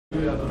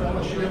The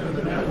fellowship and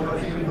the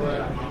networking,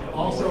 but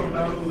also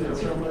know that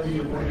some of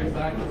you want to get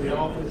back to the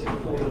office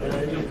before the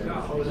day and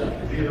close out the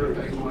computer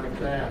and things like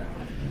that.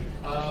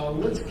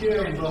 Let's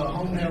give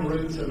Hometown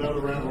Roots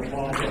another round of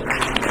applause.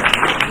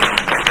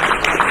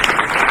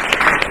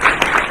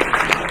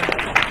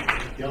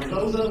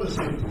 Those of us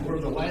who were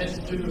the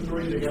last 2 or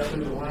 3 that got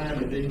through the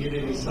line and didn't get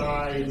any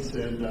sides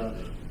and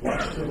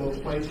watched some of those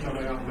plates come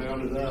out and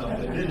mounted up.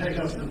 It didn't take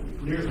us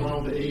near as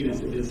long to eat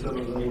as it did some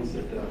of those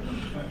that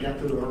got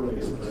through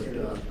earlier, but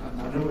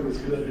I know it was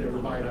good to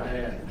every bite I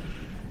had.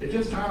 At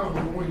this time,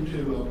 I'm going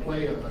to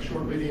play a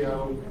short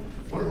video.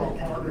 One of our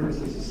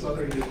partners is the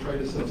Southern Youth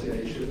Trade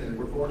Association, and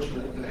we're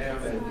fortunate to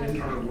have an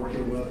intern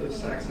working with us,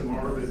 Saxon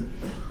Marvin,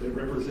 that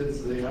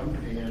represents them,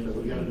 and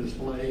we got a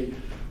display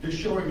just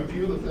showing a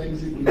few of the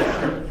things that we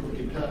ship from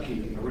Kentucky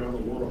and around the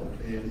world.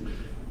 And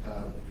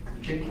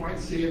you can't quite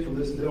see it from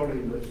this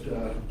building, but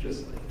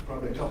just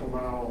probably a couple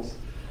miles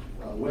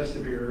west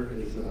of here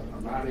is a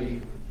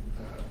mighty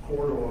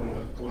corridor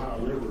on the Ohio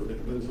River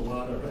that moves a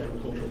lot of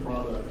agricultural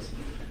products,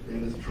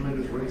 and it's a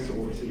tremendous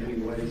resource in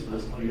many ways for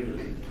this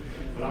community.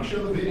 But I'll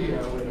show the video,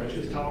 and I was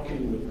just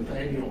talking with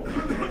Nathaniel,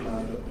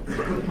 the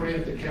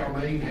footprint that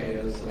Cal-Maine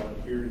has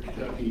here in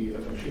Kentucky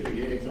of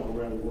shipping eggs all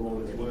around the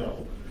world as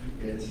well.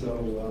 And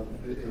so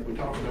if we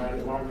talk about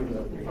it long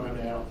enough, we find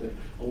out that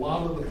a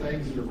lot of the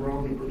things that are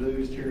grown and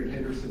produced here in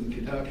Henderson,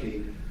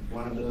 Kentucky,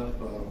 wind up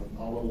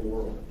all over the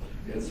world.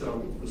 And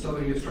so the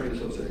Southern Youth Trade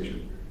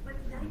Association.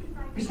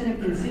 Percent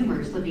of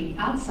consumers living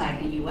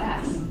outside the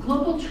U.S.,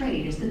 global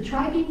trade is the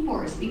driving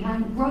force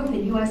behind growth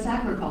in U.S.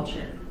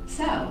 agriculture.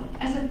 So,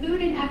 as a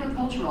food and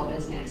agricultural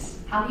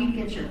business, how do you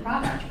get your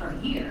product from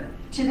here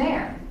to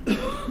there?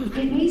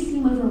 It may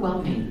seem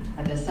overwhelming,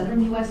 but the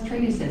Southern U.S.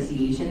 Trade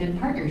Association, in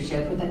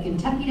partnership with the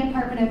Kentucky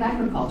Department of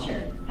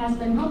Agriculture, has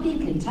been helping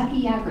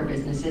Kentucky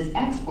agribusinesses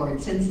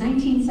export since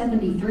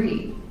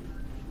 1973.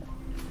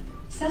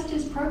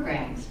 SESTA's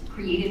programs,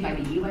 created by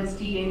the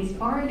USDA's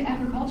Foreign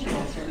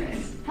Agricultural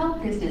Service,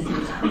 help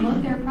businesses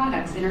promote their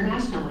products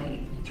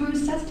internationally. Through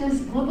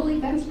SESTA's Global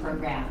Events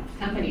Program,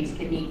 companies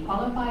can meet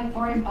qualified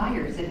foreign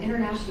buyers at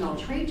international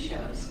trade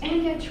shows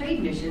and at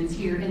trade missions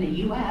here in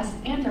the U.S.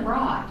 and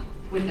abroad.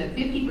 With the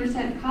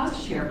 50%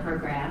 cost share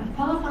program,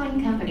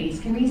 qualifying companies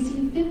can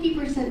receive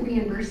 50%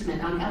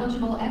 reimbursement on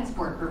eligible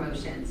export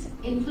promotions,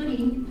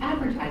 including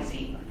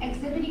advertising,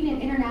 exhibiting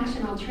at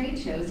international trade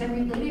shows and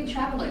related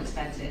travel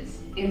expenses,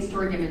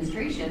 in-store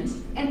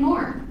demonstrations, and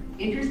more.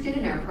 Interested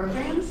in our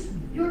programs?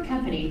 Your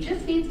company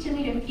just needs to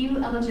meet a few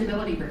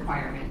eligibility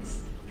requirements.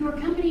 Your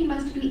company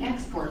must be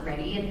export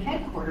ready and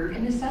headquartered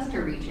in the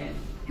SESTA region.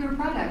 Your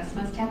products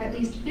must have at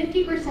least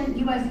 50%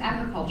 U.S.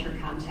 agriculture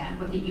content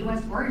with a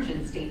U.S.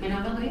 origin statement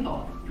on the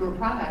label. Your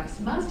products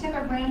must have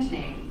a brand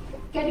name.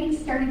 Getting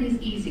started is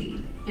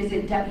easy.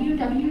 Visit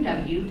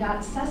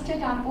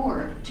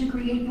www.sesta.org to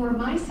create your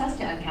My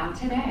SESTA account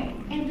today.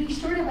 And be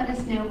sure to let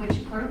us know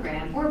which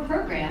program or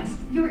programs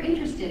you're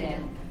interested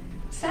in.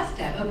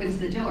 SESTA opens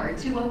the door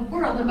to a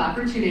world of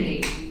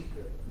opportunity.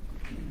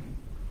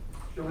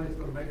 Shelley's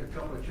going to make a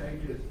couple of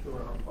changes to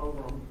our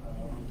program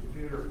on the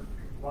computer.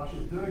 While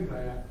she's doing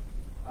that,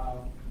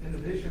 in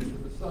addition to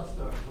the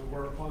SESTA, we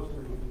work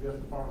closely with the U.S.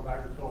 Department of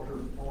Agriculture,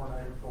 Foreign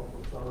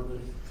Agricultural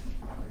Service,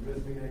 U.S.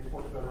 Meat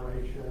Export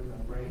Federation,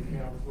 Grain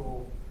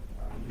Council.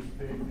 We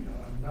speak a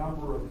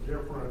number of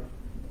different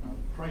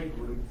trade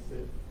groups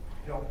that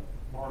help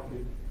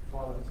market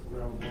products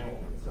around the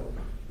world. And so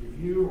if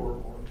you or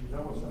if you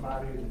know of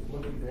somebody that's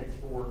looking to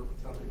export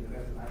something that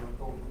has an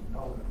agricultural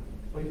component,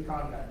 please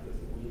contact us,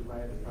 and we'll be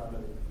glad to try to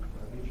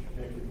get you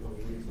connected with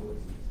those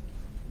resources.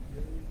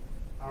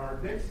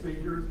 Our next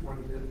speaker is one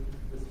of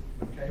Ms.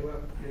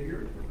 McKaylah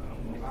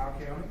from Ohio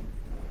County.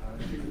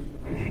 She was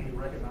recently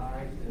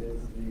recognized as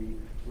the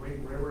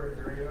Green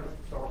River area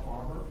star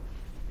farmer.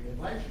 And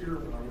last year,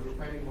 we were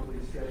planning one of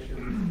these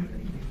sessions in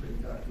Eastern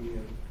Kentucky,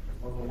 and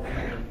one of the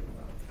local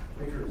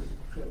leaders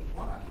said,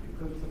 why?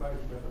 Include somebody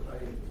from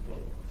FFA in this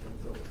program. And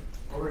so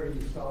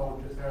already you saw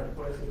just how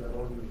impressive that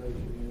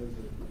organization is,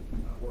 and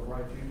what a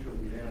bright future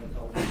we have in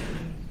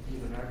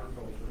human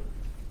agriculture.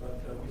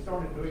 But we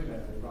started doing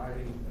that,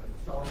 inviting a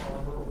star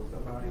farmer or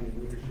somebody in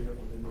leadership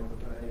within the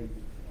FFA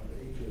to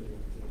each of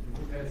them.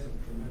 We've had some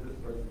tremendous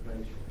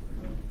presentations.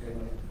 Okay,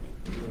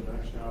 do a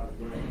nice job of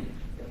doing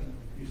a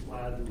few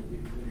slides that we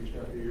finished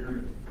up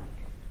here.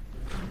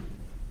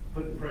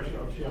 Putting pressure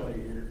on Shelley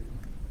here.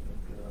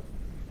 But,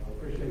 I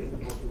appreciate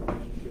the working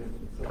relationship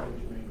with Southern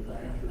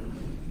manufacturers,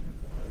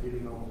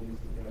 getting all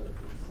these together.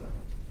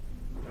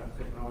 Sometimes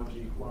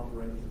technology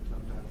cooperates and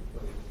sometimes it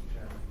poses a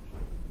challenge.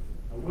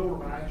 I will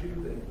remind you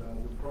that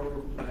the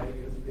program today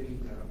is being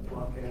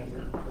broadcast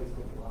on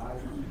Facebook Live.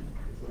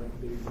 It's going to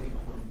be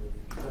linked from the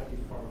Kentucky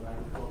Department of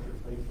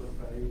Agriculture's Facebook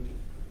page.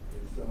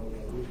 And so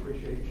we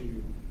appreciate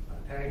you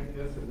tagging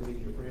us and letting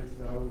your friends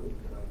know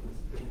that this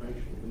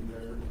information will be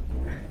there.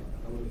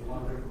 There was a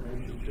lot of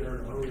information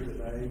shared earlier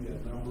today,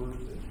 numbers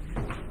and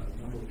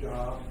number of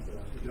jobs,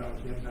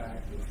 jobs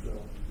impact. And so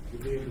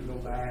you'll be able to go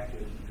back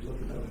and look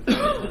at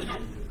those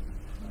and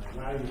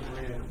allow your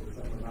friends with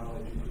some of the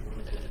knowledge you can learn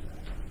from that.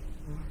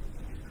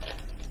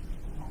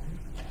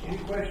 Any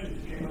questions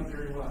that came up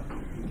during lunch?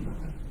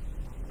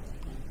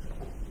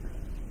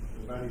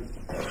 Everybody's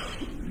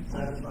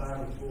satisfied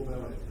with full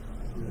belly?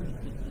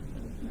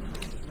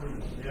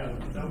 Yeah,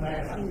 no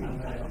mask. No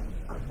mask.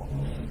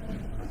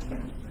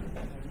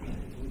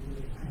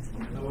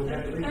 So we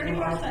got 30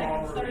 more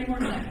seconds. 30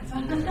 more seconds.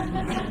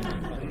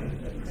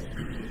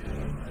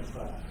 That's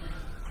fine.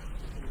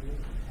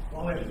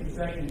 Well, wait a few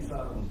seconds.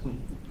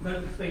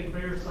 The state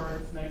fair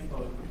starts next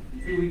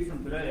 2 weeks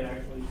from today,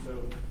 actually. So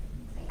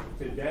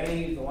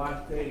today is the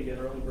last day to get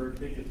early bird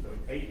tickets. So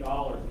 $8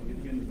 to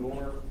get you in the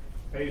door,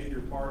 pays for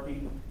your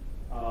parking,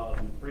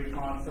 free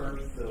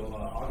concerts. So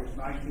August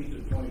 19th to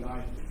the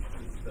 29th.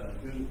 It's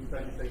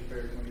Kentucky State Fair.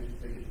 You're going to get your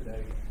ticket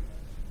today.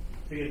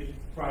 Ticket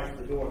price at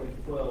the door is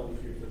 $12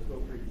 this year, so it's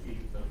still pretty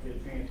cheap. So get a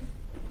chance.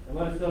 And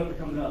let us know if you're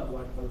coming up. We'll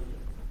have to post it.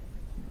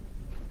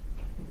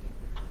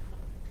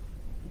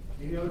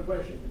 Any other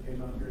questions that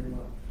came up during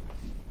lunch?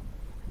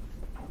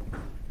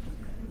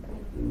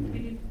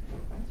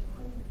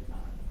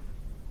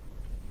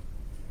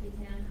 Hey,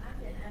 Tim, I've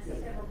been asked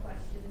several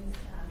questions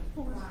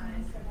by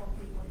several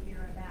people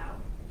here about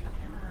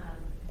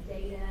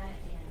data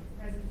and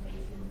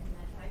presentations and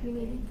that type of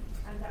thing.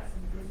 I've got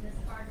some business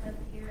cards up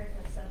here if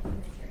that's something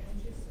that you're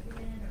interested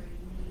in, or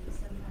you need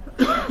some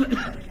kind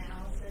of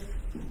analysis.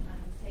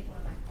 Take one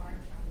of my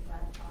cards, I'll be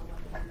glad to follow up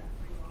with that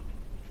for you all.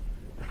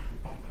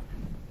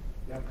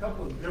 Yeah, a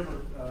couple of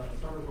different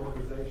service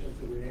organizations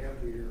that we have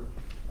here.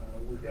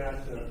 We've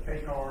got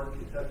KCAR,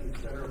 Kentucky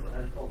Center for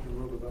Agriculture and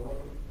Rural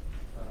Development.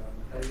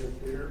 McKaylah's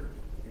here,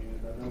 and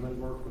I know they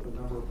work with a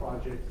number of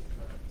projects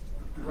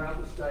throughout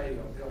the state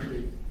on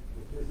helping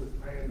with business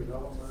plan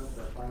development,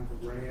 applying for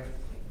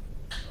grants,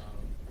 a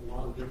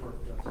lot of different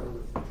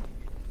services.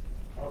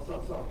 Also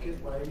saw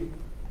Kit Wade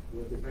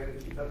with the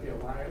Advantage Kentucky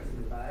Alliance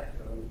in the back,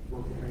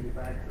 working with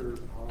manufacturers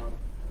on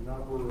a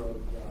number of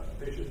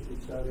efficiency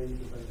studies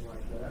and things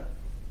like that.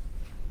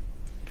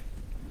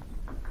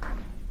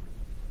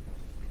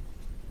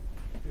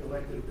 The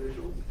elected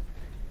officials.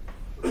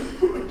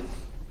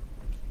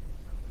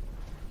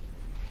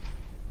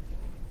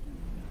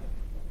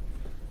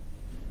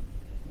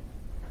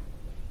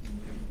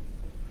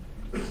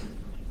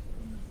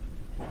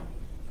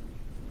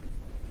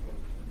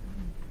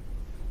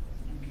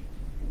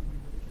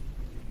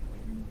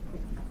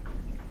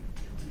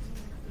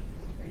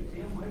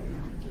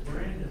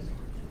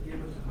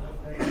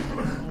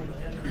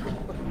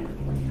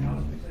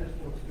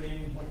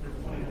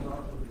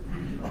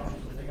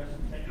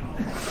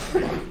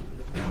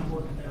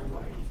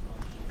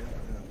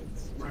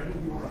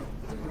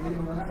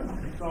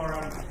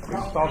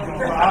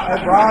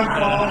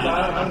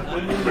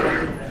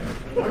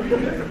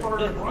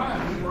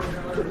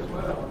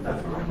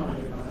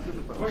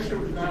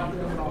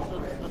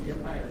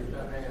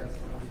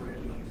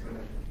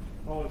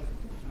 Oh, it's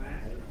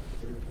massive.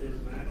 It's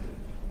massive.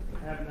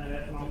 Having that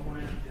ethanol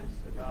plant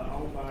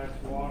owned by a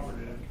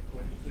cooperative,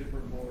 which is super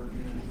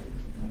important.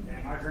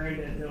 And my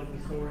granddad tells the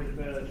story the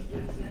best.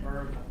 It's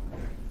superb.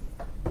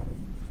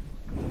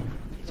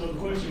 So the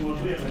question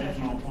was, we have an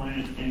ethanol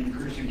plant in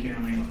Christian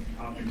County,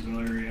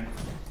 Hopkinsville area,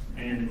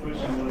 and the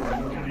question was,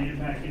 what kind of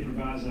impact it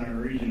provides to our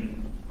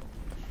region?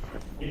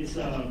 It's,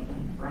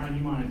 Brian,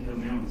 you might have told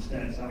me on the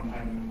stats, I don't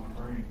have them in my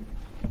brain.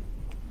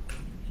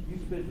 You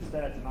spit the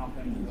stats and I'll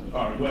finish.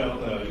 All right, well,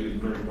 it's a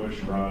great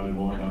question, Brian, and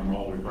one I'm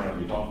always proud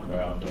to talk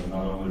about.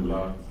 Not only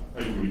was I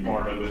able to be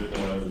part of it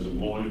as an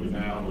employee, but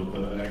now with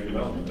Ag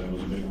Development. That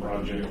was a big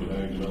project with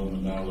Ag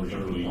Development dollars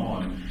early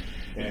on.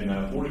 And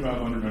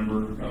 4,500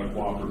 member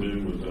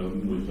cooperative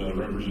with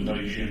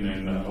representation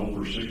in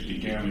over 60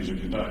 counties in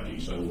Kentucky.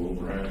 So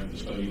over half the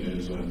state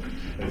has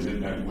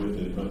impact with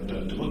it. But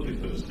to look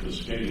at the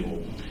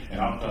scale,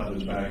 and I'll tie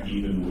this back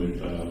even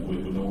with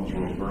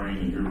Owensboro Grain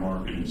and your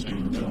market and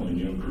Senior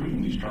Milling,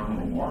 creating these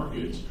terminal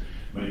markets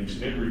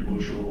makes every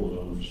bushel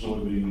of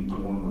soybean,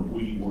 corn, or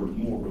wheat worth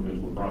more because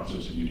we're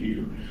processing it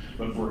here.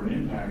 But for an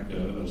impact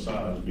of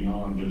size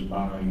beyond just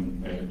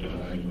buying at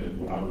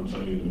what I would say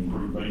an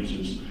improved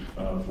basis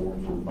for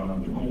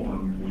buying the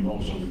corn, we've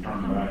also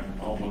returned back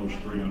almost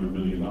 $300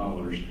 million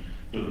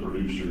to the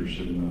producers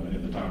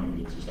at the time of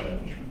its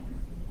establishment.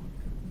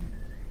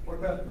 What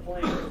about the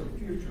plans for the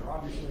future?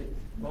 Obviously,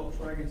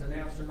 Volkswagen's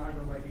announced they're not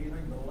going to make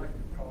anything but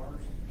electric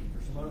cars.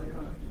 There's some other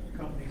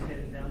companies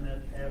headed down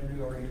that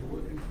avenue. Are you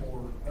looking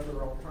for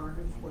other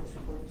alternatives? What's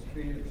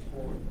being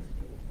explored?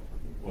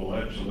 Well,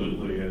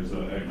 absolutely. As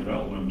Ag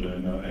Development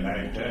and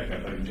Ag Tech, I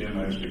think Tim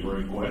asked a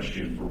great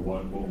question for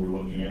what we're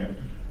looking at.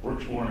 We're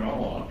exploring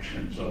all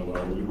options. So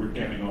we're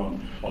counting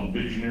on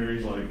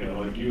visionaries like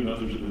you and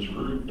others in this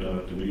group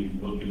to be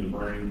looking to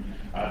bring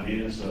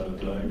ideas to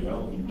Ag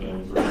Development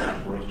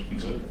for us to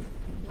consider.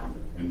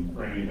 And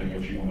Brandon, anything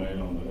else you want to add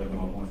on the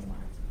ethanol plant?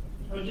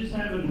 Well, just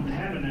having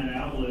that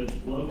outlet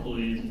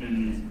locally has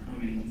been,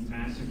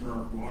 massive for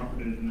our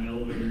cooperative, and the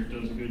elevator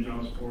does a good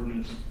job supporting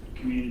its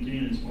community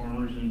and its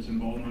farmers and its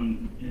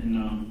involvement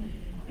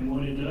in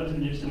what it does,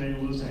 and just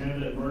enables us to have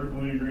that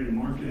vertically integrated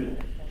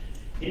market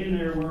in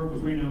there where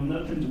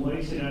nothing's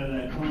wasted out of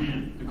that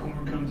plant. The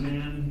corn comes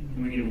in,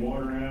 and we get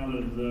water out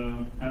of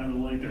of the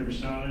lake they're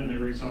beside it, and they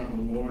recycle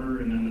the water,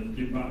 and then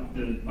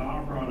the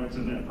byproducts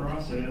of that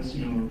process,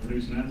 you know, we're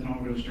producing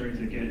ethanol, goes straight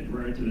to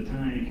right to the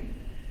tank.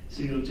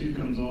 CO2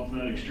 comes off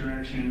that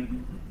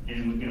extraction,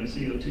 and we've got a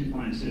CO2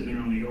 plant sitting there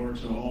on the yard,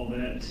 so all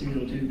that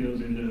CO2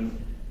 goes into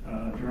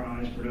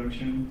dry ice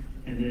production,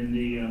 and then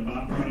the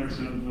byproducts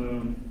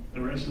of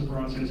the rest of the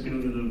process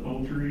go to the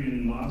poultry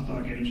and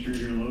livestock industry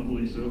here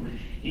locally. So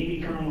any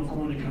kernel of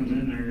corn that comes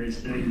in there, it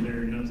stays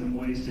there. Nothing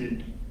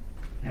wasted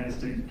has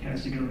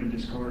to go to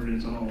discarded.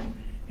 It's all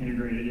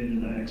integrated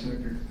into the ag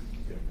sector.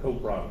 Yeah,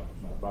 co-product,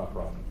 not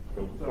byproduct.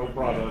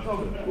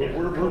 Co-product.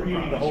 We're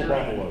eating the whole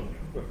buffalo.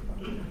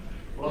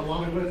 Well,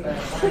 along with that,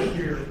 last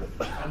year,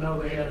 I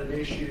know they had an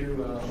issue,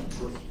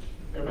 with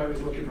everybody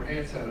was looking for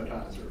hand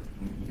sanitizer.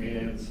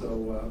 And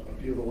so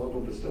a few of the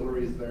local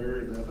distilleries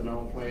there in the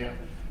ethanol plant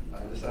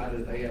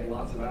decided they had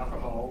lots of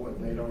alcohol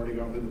and they'd already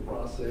gone through the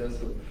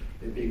process of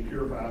it being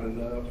purified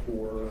enough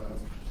for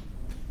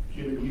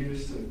human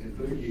use and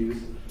food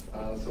use.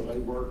 So they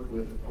worked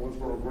with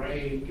Owensboro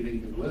Grain,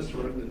 getting the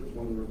glycerin, that was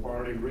one of the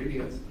required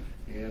ingredients,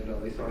 and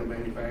they started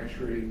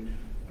manufacturing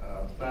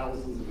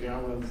thousands of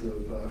gallons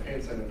of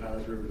hand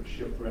sanitizer that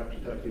shipped throughout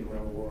Kentucky and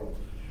around the world.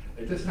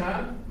 At this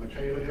time,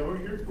 McKaylah,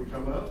 Hillard here will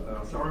come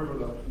up. Sorry for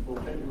the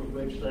little technical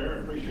glitch there. I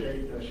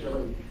appreciate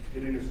Shelley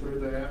getting us through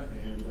that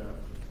and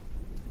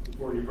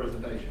for your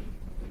presentation.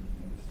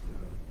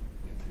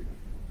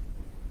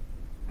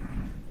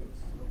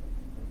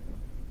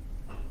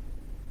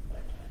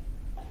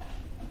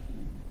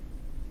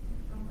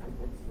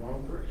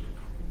 Wrong direction.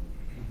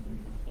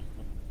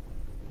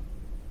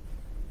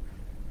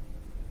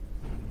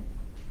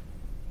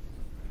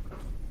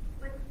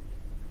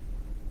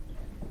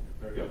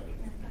 There we go.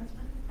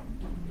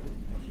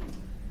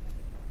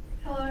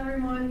 Hello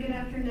everyone, good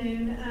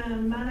afternoon.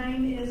 My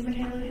name is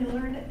McKaylah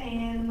Hillard,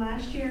 and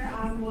last year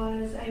I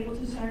was able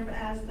to serve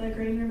as the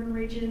Green River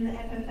Region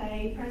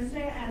FFA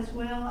president, as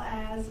well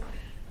as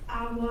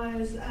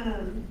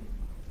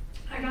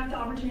I got the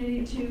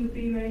opportunity to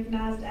be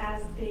recognized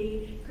as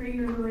the Green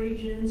River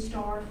Region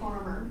Star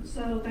Farmer.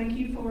 So thank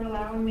you for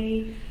allowing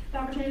me the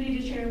opportunity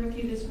to share with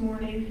you this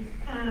morning.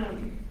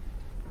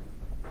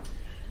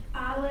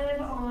 I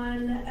live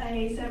on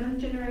a 7th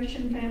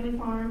generation family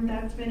farm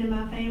that's been in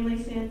my family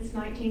since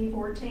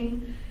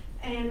 1914.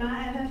 And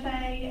my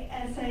FFA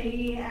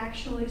SAE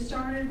actually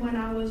started when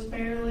I was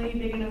barely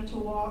big enough to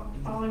walk,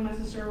 following my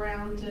sister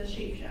around to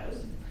sheep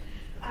shows.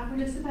 I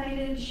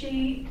participated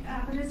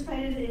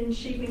in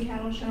sheep and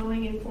cattle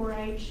showing in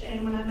 4-H,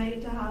 and when I made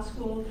it to high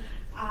school,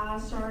 I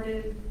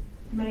started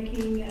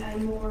making a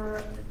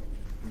more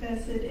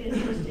vested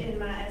interest in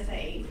my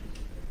SAE.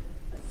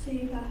 Let's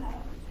see if I have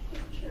a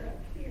picture up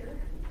here.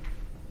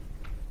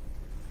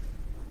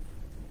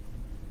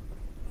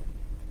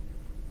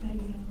 Maybe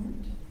not.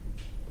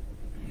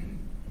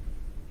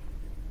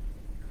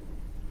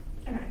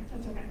 Okay,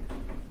 that's okay.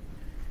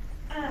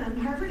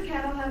 Hereford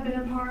cattle have been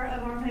a part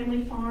of our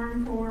family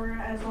farm for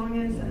as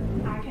long as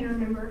I can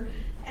remember,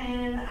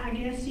 and I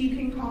guess you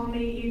can call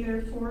me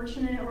either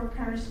fortunate or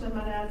cursed, but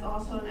my dad's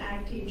also an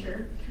ag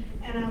teacher,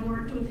 and I've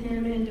worked with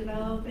him in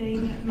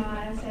developing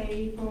my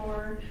SAE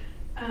for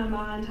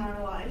my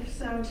entire life.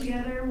 So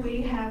together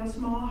we have a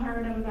small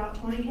herd of about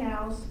 20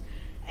 cows,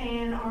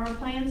 and our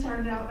plan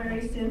started out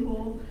very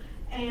simple,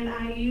 and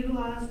I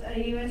utilized a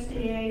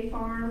USDA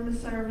Farm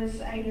Service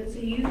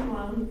Agency youth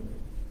loan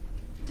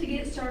to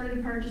get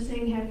started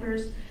purchasing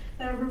heifers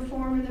that would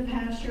perform in the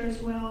pasture as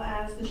well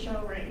as the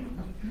show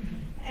ring.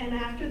 And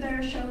after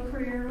their show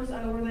career was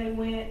over, they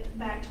went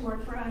back to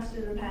work for us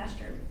in the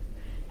pasture.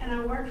 And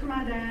I worked with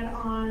my dad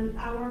on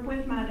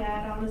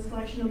a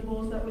selection of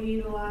bulls that we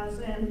utilize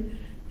and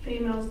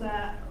females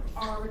that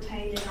are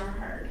retained in our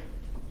herd.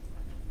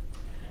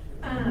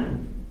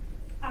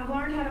 I've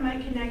learned how to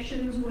make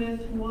connections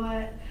with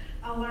what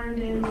I learned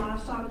in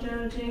livestock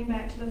judging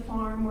back to the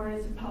farm where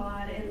it's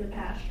applied in the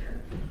pasture.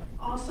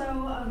 Also,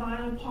 a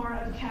vital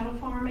part of cattle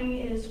farming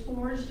is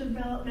forage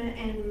development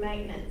and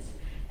maintenance.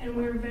 And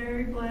we're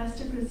very blessed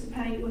to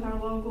participate with our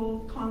local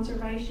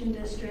conservation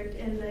district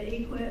in the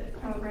EQIP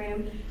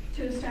program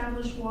to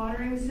establish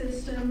watering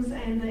systems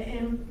and the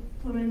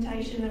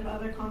implementation of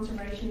other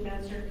conservation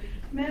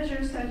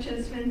measures such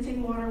as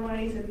fencing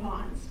waterways and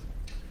ponds.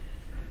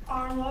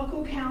 Our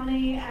local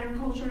county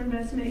agriculture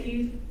investment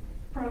youth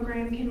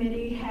program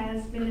committee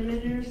has been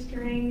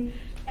administering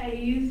a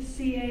youth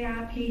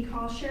CAIP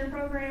cost share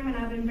program, and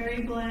I've been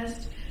very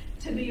blessed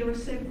to be a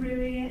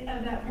recipient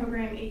of that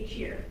program each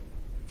year.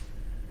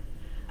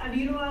 I've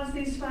utilized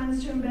these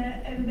funds to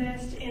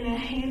invest in a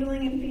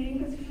handling and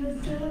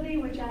feeding facility,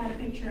 which I had a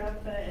picture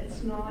of, but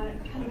it's not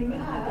coming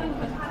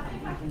up.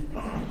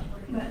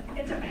 But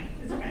it's okay,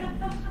 it's okay.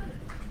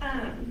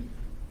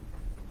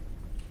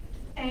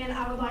 And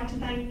I would like to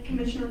thank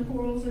Commissioner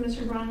Quarles and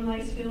Mr. Brian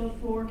Lacefield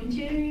for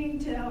continuing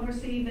to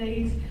oversee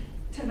these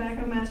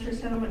Tobacco Master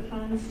Settlement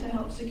Funds to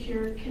help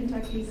secure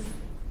Kentucky's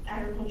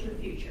agriculture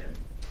future.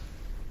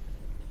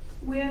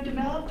 We have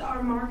developed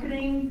our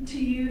marketing to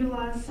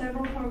utilize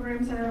several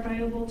programs that are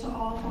available to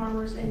all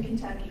farmers in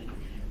Kentucky.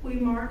 We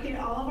market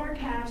all of our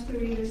calves through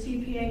either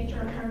CPH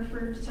or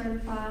Hereford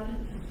certified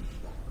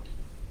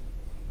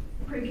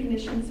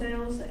preconditioned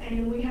sales,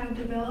 and we have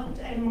developed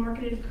and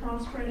marketed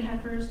crossbred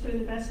heifers through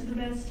the Best of the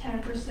Best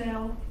heifer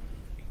sale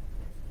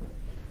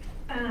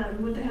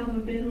with the help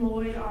of Ben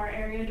Lloyd, our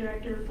area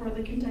director for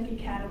the Kentucky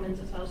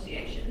Cattlemen's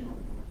Association.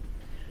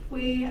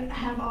 We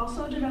have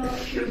also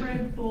developed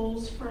purebred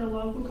bulls for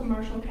local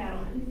commercial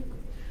cattlemen.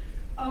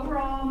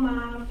 Overall,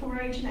 my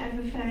 4-H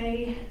and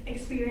FFA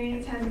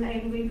experience has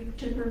enabled me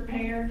to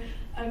prepare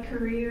a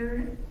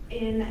career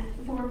in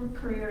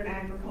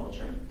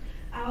agriculture.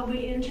 I will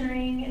be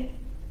entering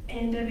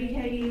in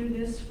WKU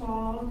this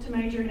fall to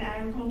major in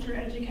agriculture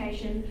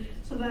education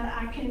so that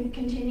I can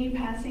continue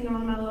passing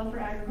on my love for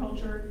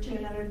agriculture to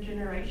another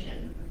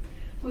generation.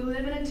 We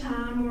live in a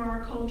time where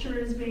our culture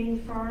is being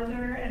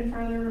farther and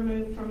further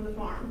removed from the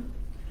farm.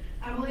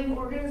 I believe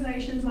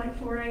organizations like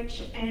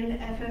 4-H and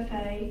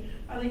FFA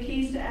are the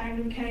keys to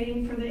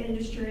advocating for the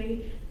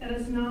industry that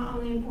is not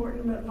only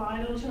important but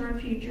vital to our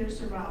future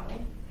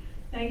survival.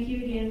 Thank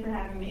you again for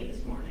having me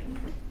this morning.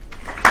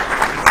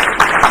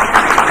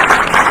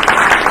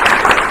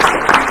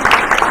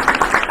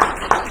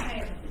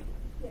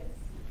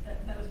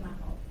 That was my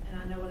fault, and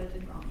I know what I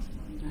did wrong.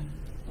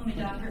 Let me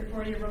doctor it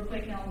for you real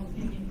quick, and I'll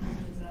give you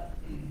this up.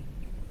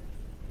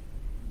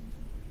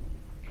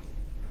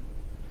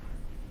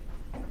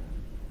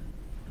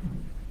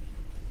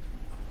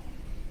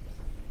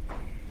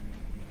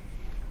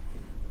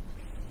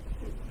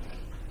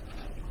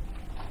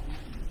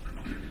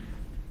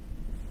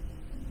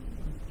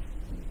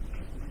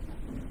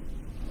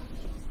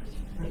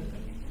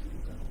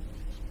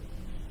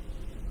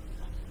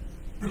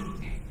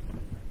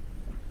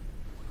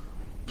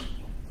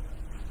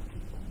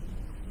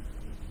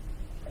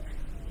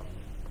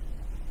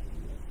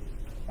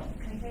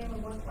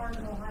 McKaylah, what part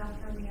of Ohio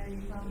County are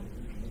you from?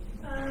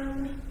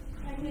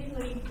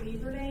 Technically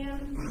Beaver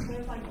Dam.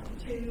 There's like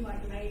two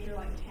major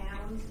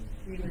towns.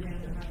 Beaver Dam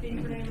and Hartford.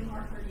 Beaver Dam and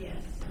Hartford,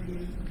 yes.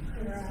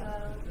 You're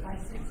by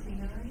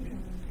 69?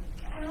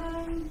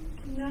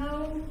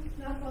 No,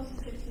 not close to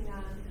 69.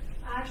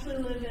 I actually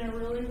lived in a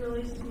really,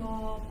 really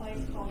small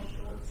place called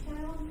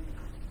Shortstown.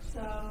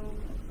 So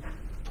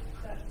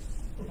that's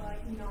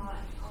not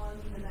on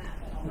the map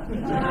at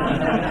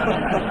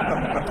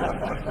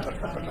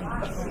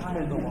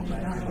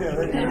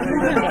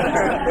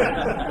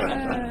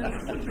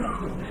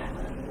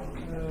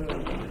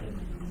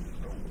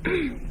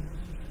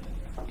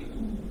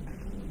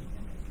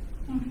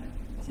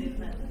See if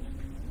that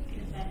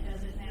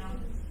does it now.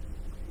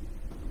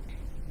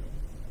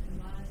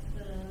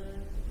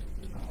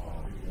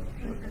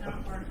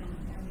 Not working.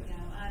 There we go.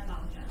 I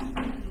apologize.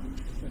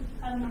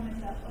 I don't know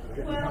myself.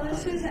 Well,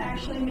 this is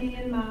actually me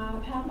and my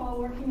papa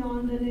working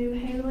on the new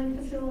handling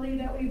facility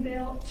that we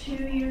built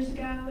 2 years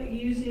ago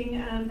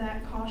using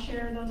that cost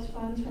share, those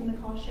funds from the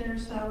cost share.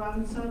 So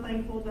I'm so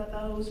thankful that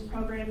those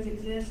programs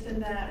exist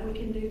and that we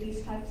can do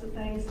these types of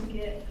things to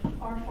get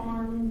our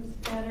farms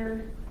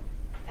better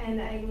and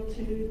able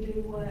to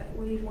do what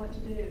we want to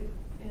do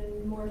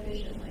and more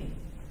efficiently.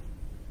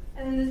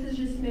 And then this is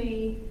just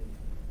me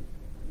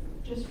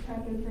just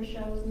prepping for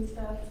shows and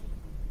stuff.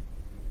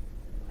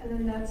 And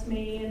then that's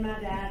me and my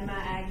dad, my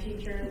ag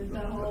teacher, the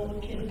whole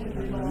kit and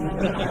caboodle.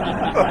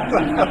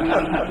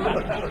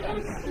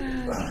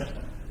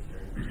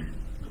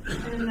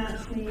 And then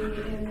that's me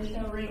in the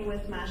show ring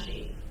with my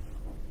sheep.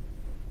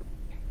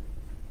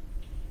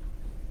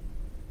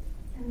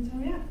 And so,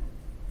 yeah.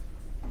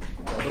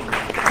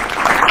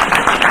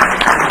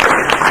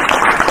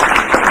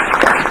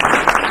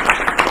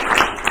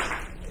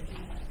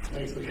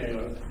 Thanks,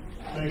 McKaylah.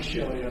 Thanks,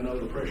 Shelley. I know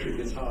the pressure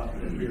gets hot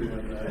up here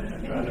when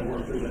trying to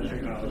work through that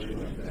technology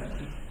like that.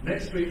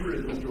 Next speaker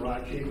is Mr.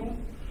 Rod Keugel.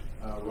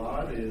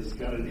 Rod has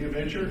got a new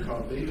venture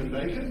called Beef and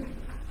Bacon.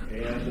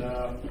 And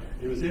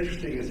it was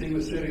interesting as he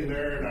was sitting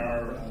there and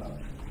our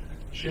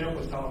chef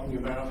was talking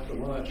about the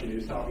lunch and he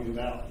was talking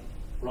about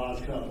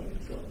Rod's company.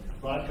 So,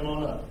 Rod, come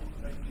on up.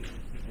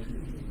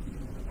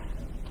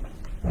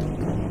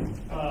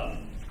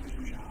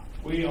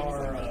 We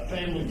are a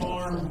family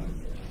farm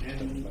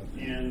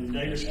in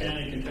Davis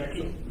County,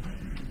 Kentucky,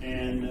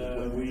 and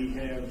we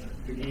have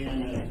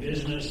began a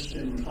business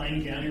in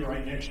McLean County,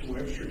 right next to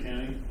Webster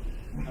County,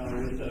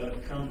 with a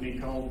company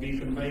called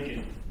Beef and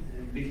Bacon.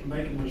 And Beef and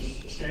Bacon was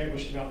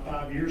established about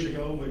 5 years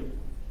ago, but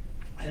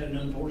had an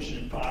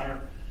unfortunate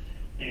fire,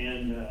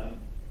 and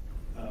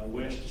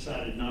Wes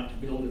decided not to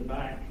build it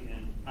back,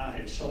 and I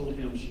had sold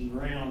him some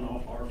ground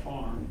off our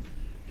farm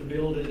to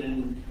build it,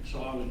 and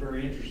so I was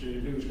very interested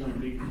in who was going to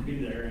be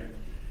there. And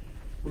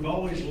we've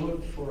always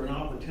looked for an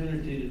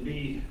opportunity to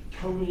be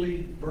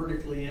totally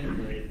vertically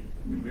integrated.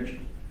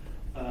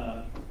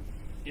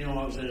 I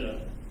was at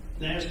a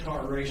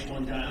NASCAR race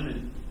one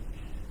time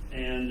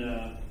and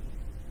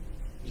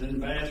was in the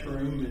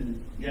bathroom,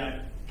 and a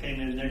guy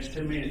came in next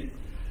to me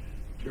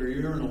to a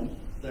urinal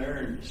there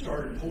and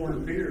started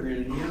pouring beer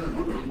in a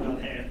urinal. It was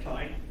about half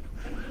tight.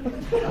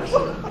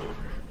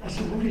 I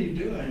said, "What are you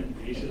doing?"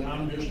 He said,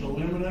 "I'm just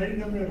eliminating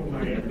the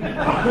middleman."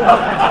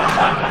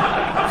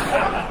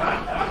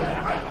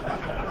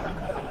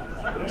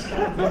 That's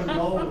kind of been the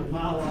goal of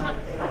my life.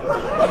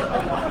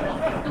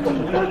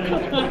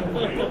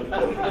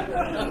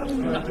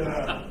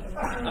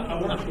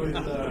 I worked with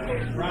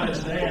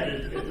Brian's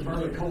dad at the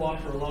Burley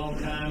Co-op for a long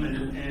time,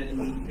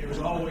 and it was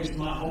always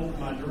my hope,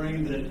 my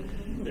dream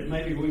that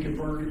maybe we could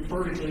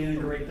vertically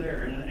integrate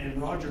there.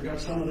 And Roger got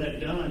some of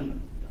that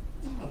done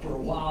for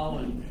a while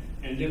and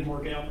didn't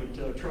work out,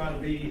 but try to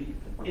be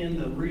in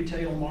the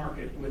retail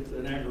market with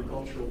an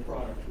agricultural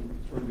product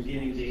from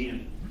beginning to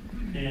end.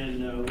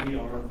 And we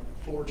are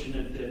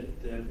fortunate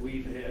that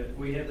we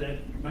have that,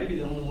 maybe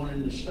the only one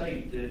in the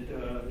state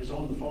that is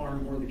on the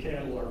farm where the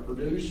cattle are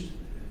produced,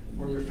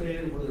 where they're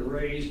fed, where they're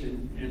raised,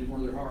 and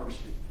where they're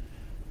harvested.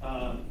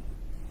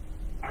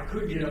 I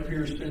could get up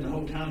here and spend the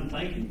whole time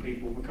thanking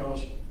people,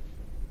 because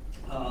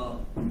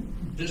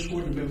this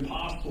wouldn't have been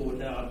possible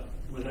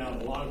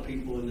without a lot of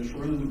people in this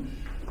room.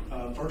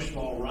 First of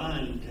all,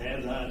 Ryan, to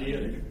have the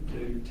idea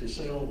to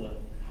sell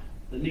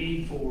the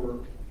need for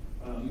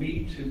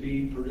meat to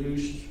be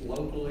produced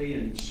locally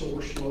and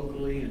sourced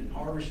locally and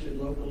harvested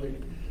locally,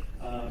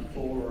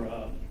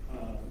 for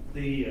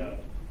the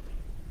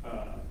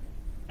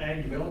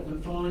Ag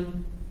Development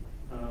Fund.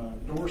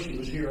 Dorsey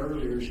was here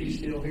earlier. Is he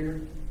still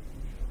here?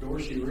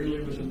 Dorsey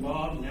really was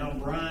involved. Now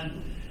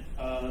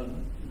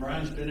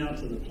Brian's been out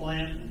to the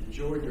plant and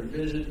enjoyed their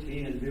visit.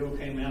 He and Bill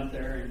came out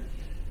there,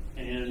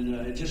 and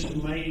it just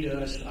made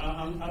us,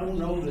 I don't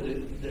know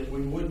that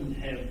we wouldn't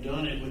have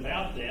done it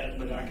without that,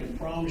 but I can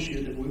promise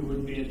you that we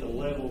wouldn't be at the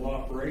level of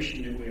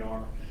operation that we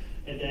are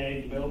at the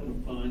Ag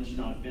Development Fund's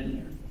not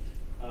been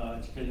there.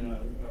 It's been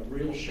a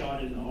real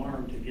shot in the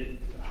arm to get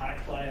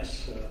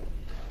high-class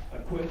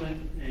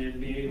equipment and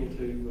be able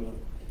to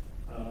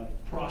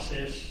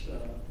process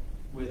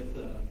with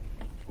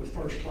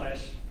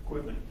first-class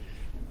equipment.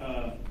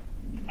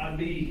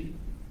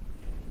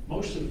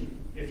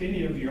 If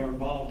any of you are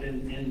involved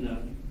in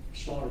the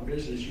slaughter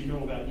business, you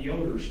know about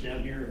Yoder's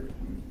down here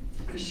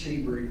at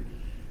Seabury.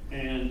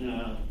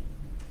 And,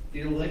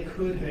 they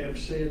could have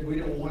said, we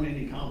don't want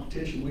any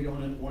competition. We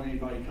don't want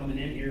anybody coming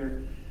in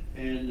here,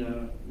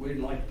 and we'd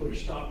like to put a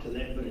stop to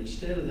that. But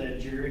instead of that,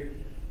 Jerry,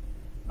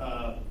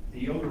 the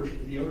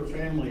Yoder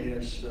family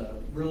has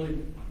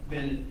really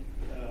been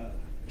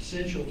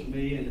essential to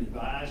me in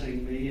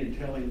advising me and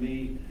telling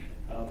me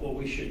what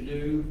we should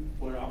do,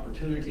 what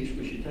opportunities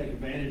we should take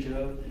advantage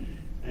of,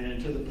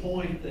 and to the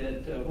point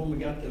that when we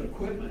got the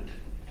equipment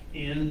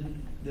in,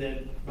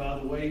 that, by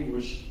the way,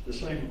 was the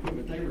same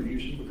equipment they were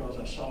using, because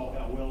I saw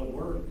how well it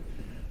worked.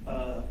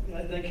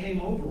 They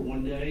came over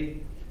one day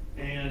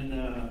and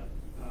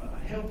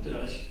helped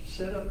us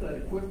set up that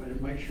equipment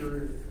and make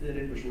sure that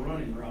it was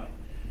running right.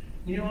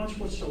 That's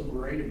what's so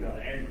great about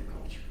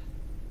agriculture,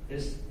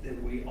 is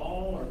that we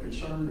all are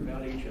concerned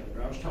about each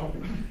other. I was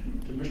talking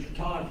to Mr.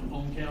 Todd from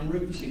Hometown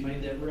Roots. He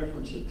made that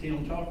reference that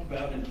Tim talked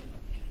about,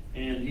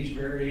 and he's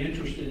very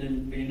interested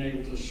in being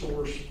able to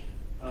source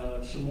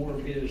some more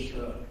of his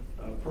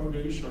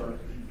produce or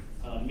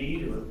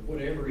meat or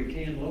whatever he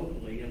can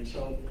locally. And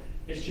so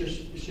it's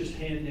just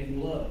hand in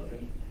glove.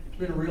 And it's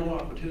been a real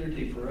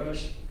opportunity for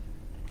us.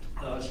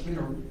 It's been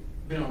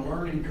a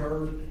learning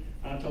curve.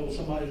 I told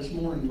somebody this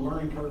morning, the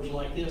learning curves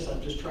like this,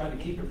 I've just tried to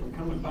keep it from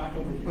coming back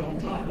over on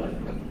top of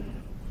it.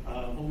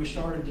 When we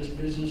started this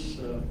business,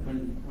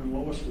 when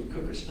Lois would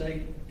cook a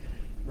steak,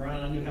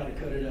 Brian, I knew how to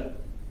cut it up.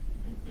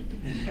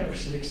 And that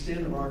was the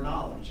extent of our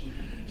knowledge.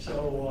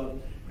 So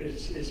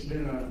it's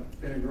been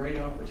a great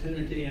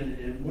opportunity, and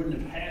it wouldn't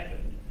have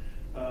happened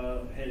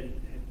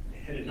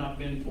had it not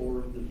been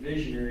for the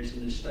visionaries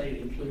in the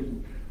state,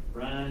 including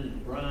Ryan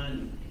and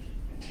Brian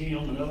and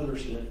Tim and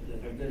others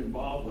that have been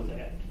involved with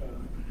that.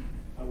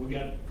 We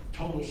got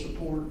total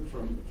support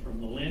from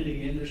the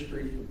lending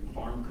industry, from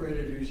Farm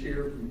Credit, who's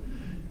here, from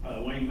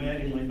Wayne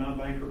Mattingly, my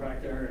banker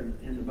back there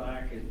in the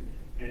back, and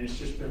it's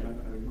just been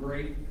a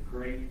great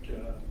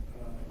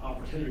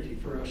opportunity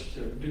for us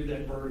to do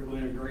that vertical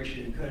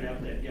integration and cut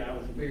out that guy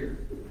with the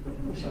beard.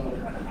 So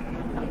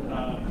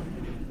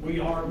we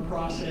are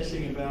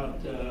processing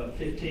about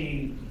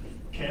 15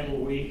 cattle a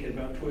week and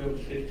about 12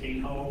 to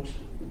 15 hogs.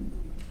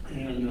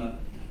 And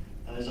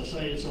as I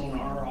say, it's on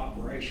our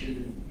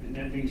operation, and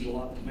that means a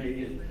lot to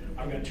me. And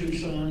I've got two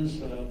sons.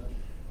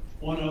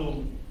 One of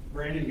them,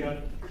 Brandon,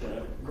 got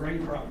the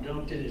grain crop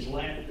dumped in his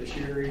lap this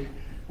year.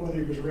 Whether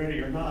he was ready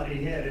or not,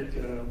 he had it.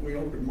 We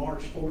opened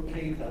March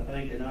 14th, I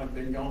think, and I've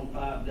been gone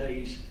 5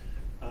 days.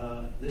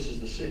 This is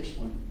the 6th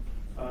one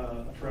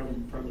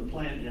from the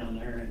plant down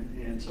there,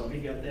 and so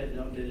he got that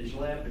dumped in his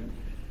lap. And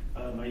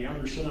my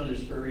younger son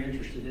is very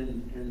interested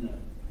in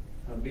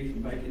the beef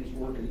and bacon. He's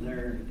working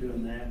there and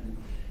doing that.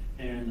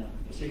 And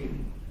see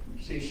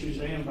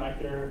Suzanne back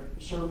there,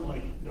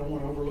 certainly don't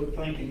want to overlook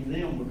thanking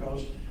them,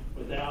 because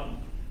without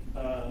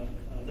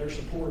their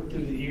support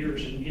through the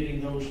years and getting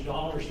those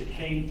dollars that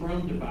came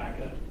from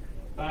tobacco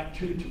back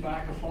to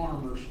tobacco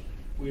farmers,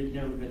 we'd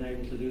never been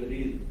able to do it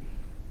either.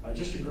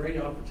 Just a great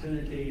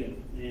opportunity,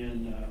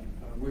 and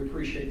we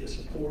appreciate the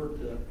support.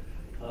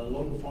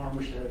 Local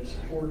farmers have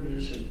supported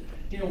us, and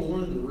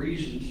one of the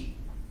reasons,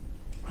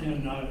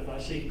 and I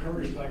see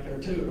Curtis back there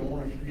too. I don't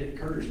want to forget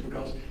Curtis,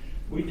 because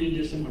We did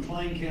this in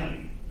McLean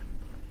County.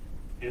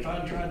 If I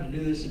tried to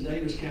do this in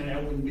Davis County, I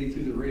wouldn't be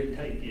through the red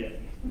tape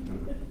yet.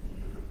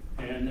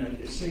 And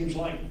it seems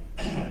like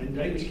in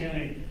Davis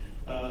County,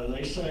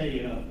 they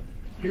say,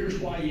 here's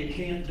why you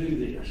can't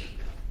do this.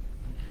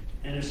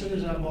 And as soon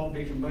as I bought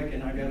beef and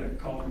bacon, I got a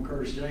call from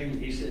Curtis James.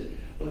 He said,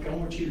 look, I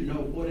want you to know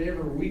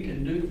whatever we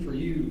can do for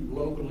you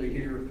locally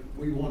here,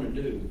 we want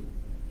to do.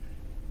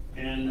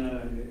 And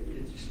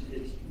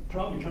it's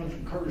probably comes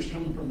from Curtis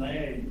coming from the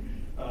ag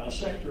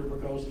sector,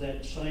 because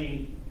that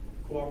same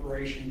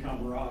cooperation,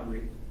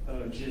 camaraderie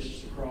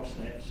exists across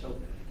that. So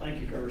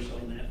thank you, Curtis,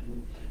 on that.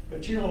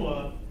 But you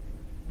know,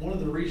 one of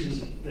the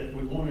reasons that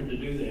we wanted to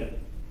do that,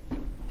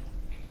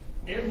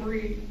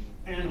 every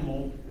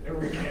animal,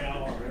 every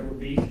cow or every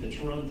beef that's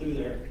run through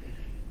there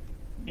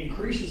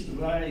increases the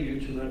value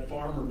to that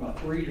farmer by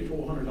 $300 to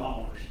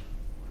 $400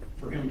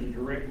 for him to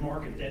direct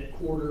market that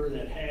quarter,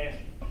 that half,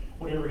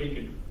 whatever he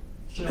could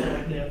sell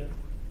like that.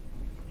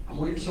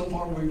 So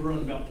far we've run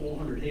about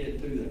 400 head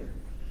through there.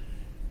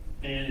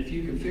 And if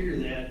you can figure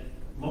that,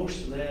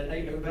 most of that,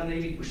 about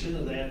 80%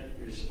 of that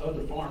is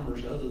other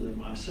farmers other than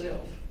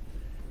myself.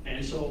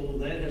 And so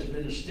that has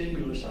been a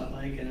stimulus, I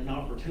think, and an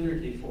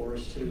opportunity for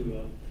us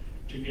to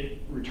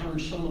return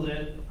some of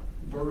that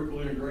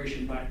vertical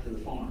integration back to the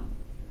farm.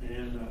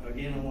 And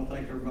again, I want to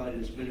thank everybody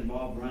that's been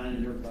involved, Brian,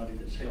 and everybody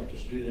that's helped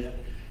us do that.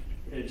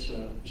 It's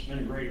been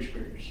a great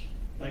experience.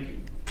 Thank you.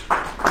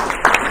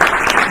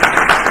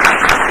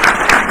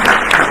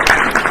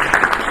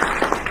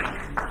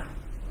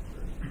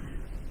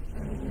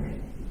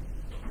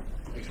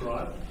 Thanks,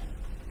 Rod.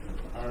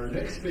 Our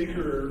next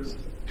speaker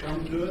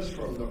comes to us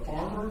from the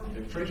farmer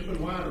at Frenchman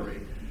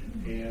Winery.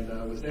 And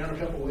I was down a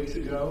couple of weeks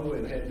ago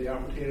and had the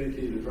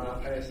opportunity to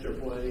drive past their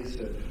place.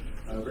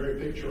 Very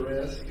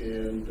picturesque,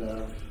 and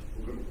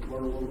we're going to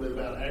learn a little bit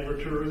about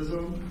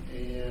agritourism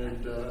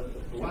and the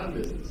wine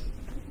business.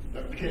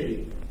 Dr.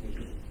 Katy.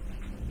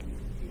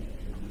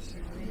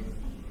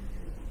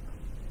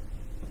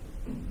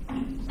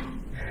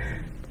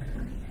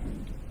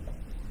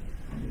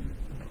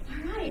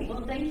 All right,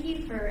 well, thank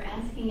you for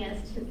asking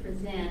us to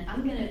present.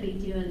 I'm going to be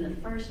doing the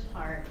first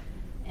part,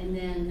 and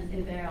then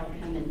Hubert will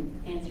come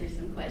and answer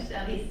some questions.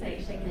 Oh, he's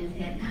shaking his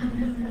head.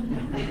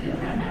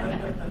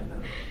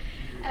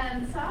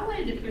 So I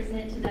wanted to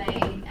present today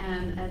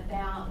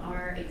about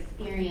our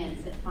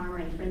experience at Farmer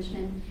and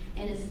Frenchman,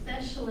 and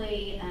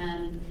especially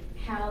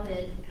how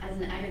that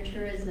as an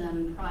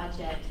agritourism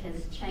project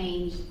has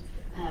changed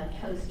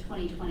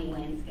post-2020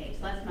 landscape.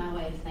 So that's my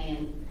way of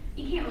saying,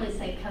 you can't really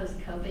say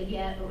post-COVID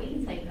yet, but we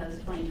can say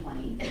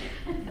post-2020.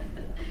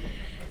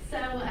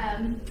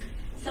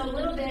 So a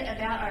little bit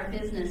about our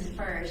business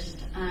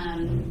first.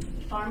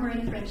 Farmer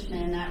and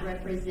Frenchman, that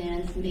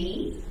represents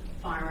me,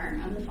 farmer,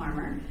 I'm the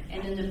farmer,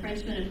 and then the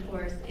Frenchman, of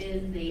course,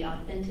 is the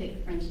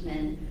authentic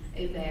Frenchman,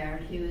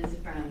 Hubert, who is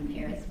from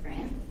Paris,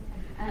 France.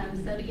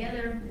 So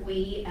together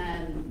we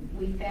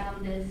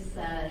found this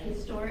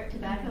historic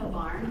tobacco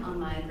barn on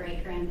my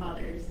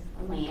great-grandfather's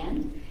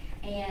land,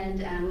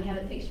 and we have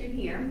it pictured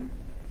here.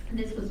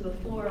 This was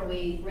before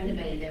we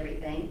renovated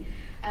everything.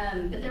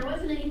 But there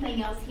wasn't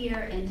anything else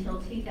here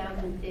until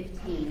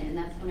 2015, and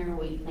that's whenever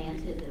we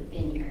planted the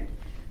vineyard.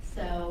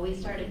 So we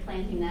started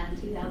planting that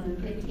in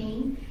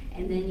 2015,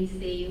 and then you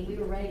see we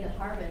were ready to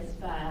harvest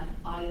by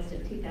August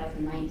of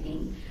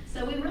 2019.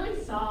 So we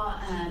really saw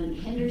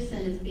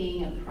Henderson as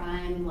being a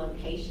prime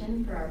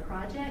location for our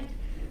project,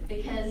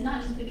 because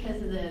not just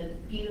because of the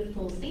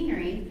beautiful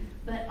scenery,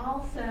 but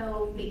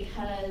also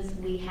because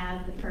we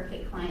have the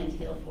perfect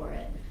clientele for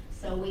it.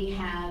 So we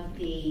have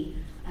the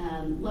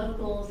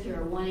locals who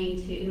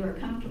are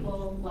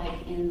comfortable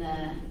like in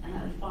the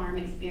farm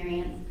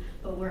experience,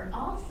 but we're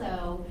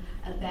also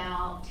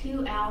about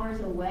 2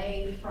 hours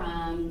away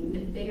from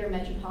bigger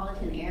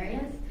metropolitan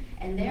areas,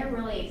 and they're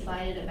really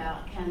excited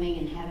about coming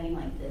and having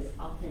like this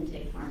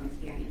authentic farm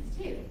experience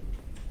too.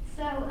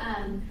 So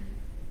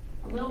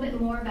a little bit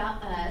more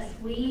about us.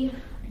 We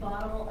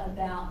bottle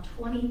about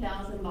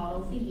 20,000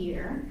 bottles a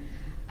year.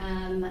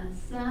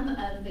 Some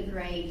of the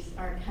grapes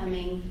are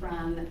coming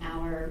from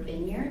our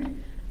vineyard,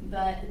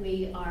 but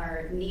we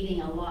are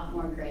needing a lot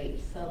more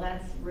grapes, so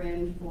that's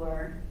room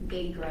for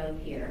big growth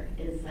here.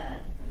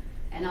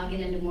 And I'll get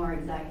into more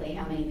exactly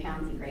how many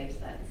pounds of grapes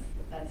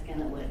that's going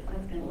to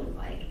look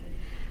like.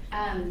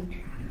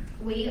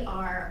 We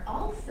are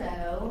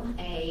also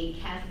a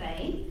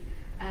cafe.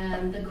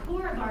 The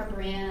core of our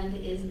brand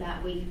is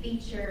that we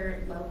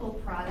feature local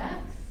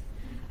products.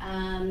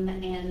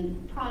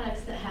 And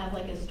products that have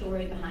like a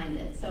story behind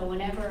it. So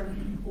whenever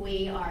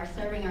we are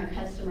serving our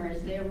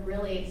customers, they're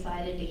really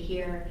excited to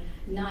hear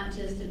not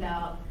just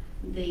about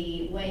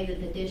the way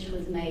that the dish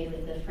was made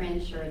with the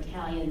French or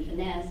Italian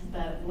finesse,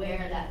 but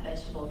where that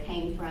vegetable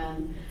came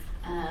from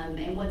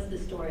and what's the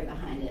story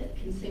behind it.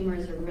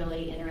 Consumers are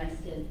really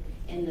interested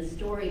in the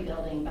story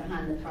building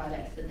behind the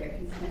products that they're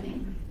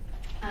consuming.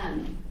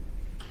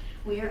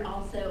 We are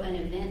also an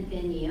event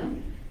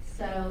venue.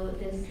 So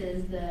this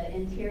is the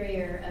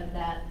interior of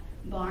that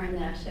barn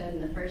that I showed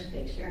in the first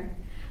picture.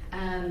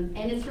 And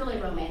it's really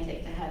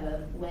romantic to have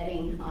a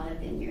wedding on a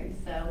vineyard.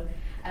 So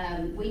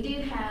We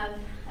do have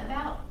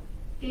about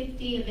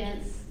 50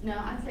 events, no,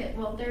 I'd say,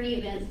 well, 30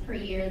 events per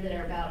year that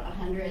are about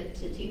 100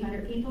 to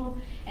 200 people,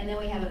 and then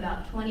we have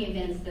about 20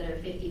 events that are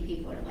 50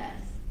 people or less.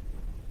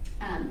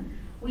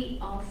 We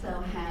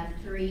also have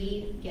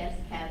 3 guest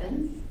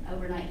cabins,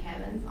 overnight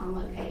cabins on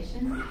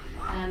location,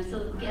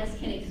 so guests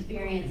can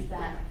experience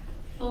that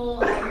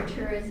full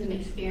agritourism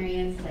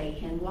experience. They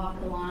can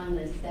walk along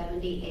the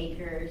 70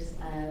 acres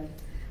of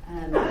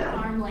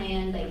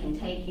farmland. They can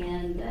take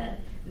in the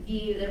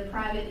view, the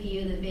private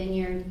view of the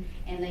vineyard,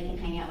 and they can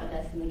hang out with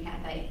us in the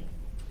cafe.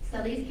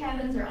 So these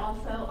cabins are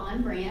also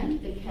on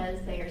brand because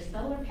they are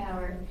solar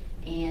powered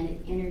and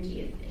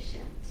energy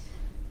efficient.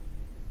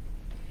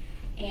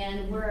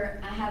 And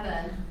I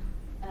have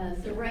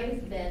some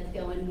raised beds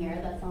going here.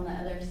 That's on the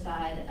other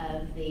side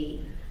of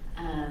the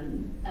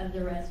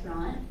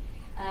restaurant.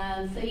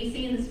 So you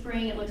see in the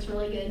spring it looks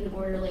really good and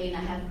orderly, and I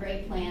have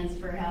great plans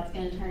for how it's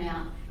going to turn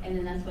out, and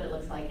then that's what it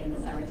looks like in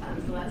the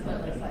summertime. So that's what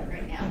it looks like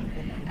right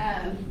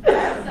now.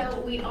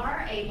 So we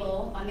are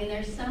able, I mean,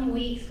 there's some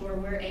weeks where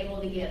we're able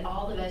to get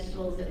all the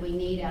vegetables that we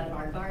need out of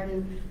our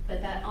garden,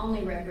 but that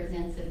only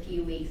represents a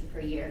few weeks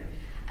per year.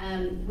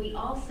 We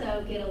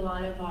also get a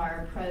lot of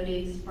our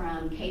produce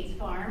from Kate's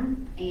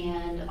farm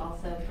and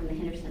also from the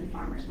Henderson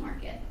Farmers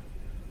Market.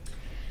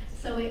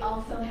 So we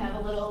also have a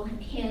little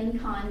hen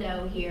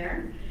condo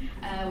here.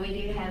 We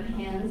do have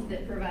hens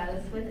that provide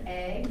us with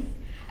eggs.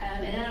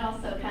 And that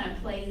also kind of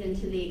plays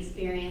into the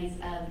experience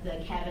of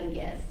the cabin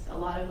guests. A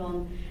lot of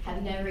them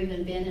have never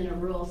even been in a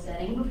rural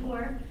setting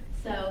before,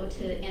 so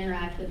to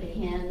interact with a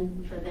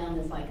hen for them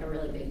is like a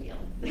really big deal.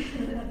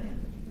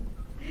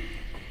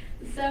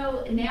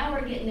 So now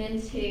we're getting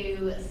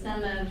into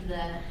some of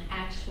the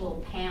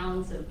actual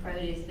pounds of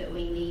produce that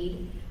we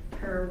need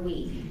per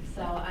week.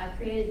 So I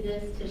created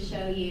this to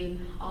show you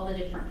all the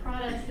different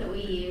products that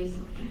we use,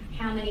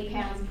 how many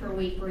pounds per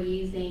week we're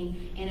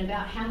using, and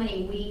about how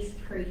many weeks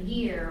per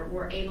year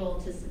we're able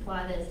to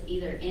supply this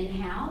either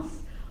in-house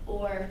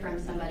or from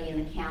somebody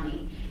in the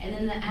county. And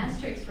then the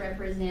asterisks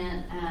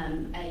represent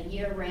a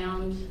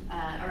year-round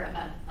or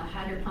a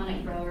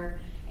hydroponic grower,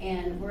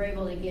 and we're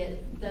able to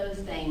get those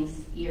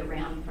things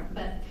year-round.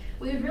 But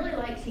we would really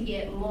like to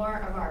get more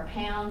of our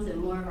pounds and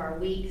more of our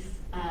weeks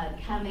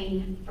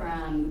coming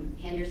from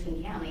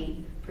Henderson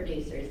County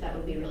producers. That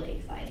would be really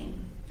exciting.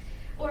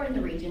 Or in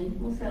the region.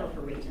 We'll settle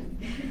for region.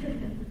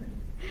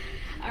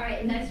 All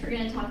right, next we're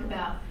going to talk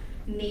about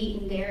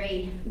meat and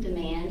dairy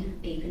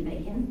demand, beef and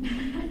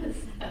bacon.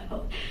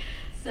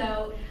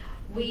 So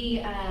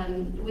we'd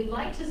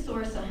like to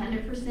source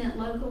 100%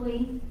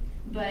 locally,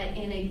 but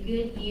in a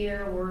good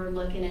year, we're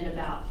looking at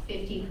about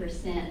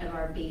 50% of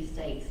our beef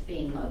steaks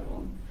being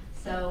local.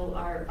 So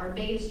our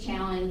biggest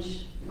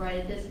challenge right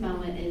at this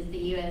moment is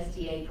the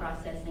USDA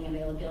processing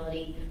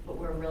availability, but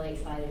we're really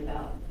excited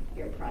about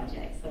your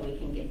project so we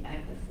can get back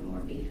with some more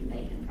beef and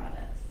bacon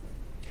products.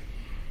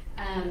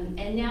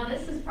 And now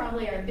this is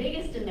probably our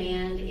biggest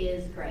demand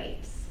is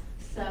grapes.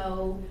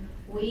 So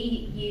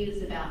we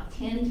use about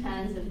 10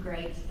 tons of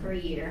grapes per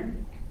year.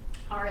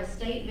 Our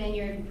estate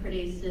vineyard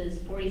produces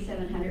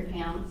 4,700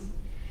 pounds.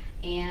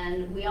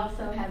 And we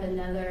also have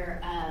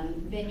another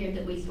vineyard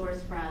that we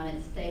source from.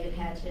 It's David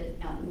Hatchett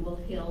out in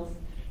Wolf Hills.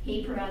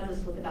 He provides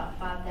us with about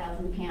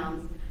 5,000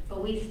 pounds,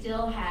 but we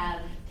still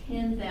have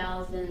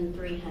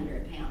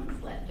 10,300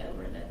 pounds left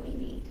over that we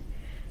need.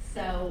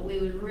 So we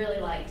would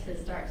really like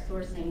to start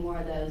sourcing more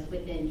of those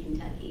within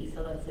Kentucky.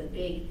 So that's a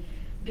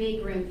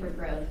big room for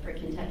growth for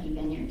Kentucky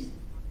vineyards.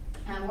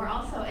 We're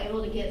also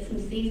able to get some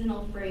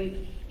seasonal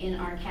fruit in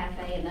our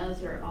cafe, and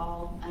those are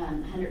all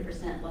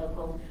 100%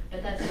 local,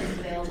 but that's just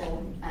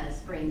available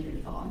spring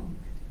through fall.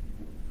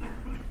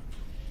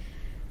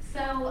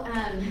 So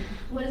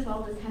what does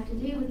all this have to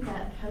do with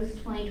that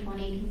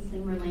post-2020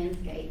 consumer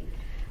landscape?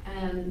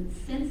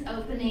 Since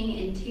opening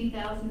in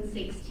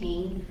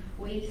 2016,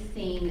 we've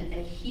seen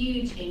a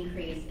huge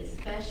increase,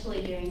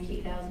 especially during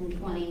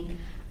 2020,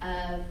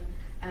 of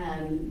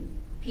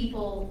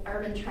people,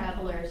 urban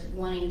travelers,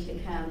 wanting to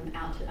come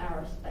out to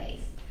our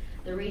space.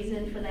 The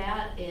reason for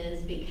that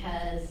is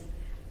because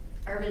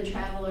urban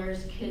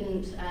travelers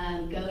couldn't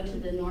go to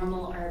the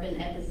normal urban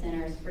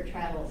epicenters for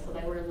travel, so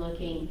they were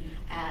looking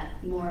at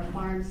more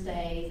farm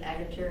stays,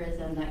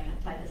 agritourism,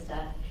 that type of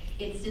stuff.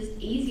 It's just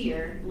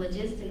easier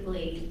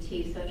logistically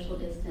to social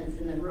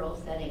distance in the rural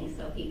setting,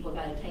 so people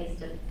got a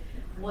taste of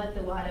what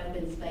the wide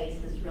open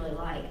space is really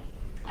like.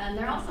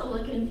 They're also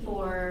looking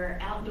for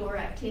outdoor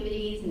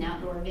activities and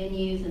outdoor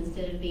venues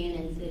instead of being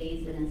in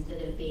cities and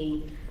instead of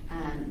being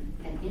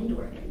at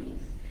indoor venues.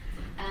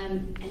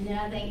 And then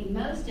I think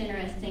most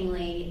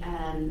interestingly,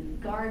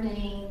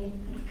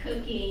 gardening,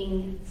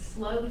 cooking,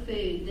 slow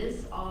food,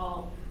 this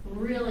all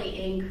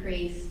really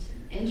increased,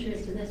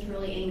 interest in this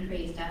really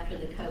increased after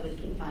the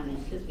COVID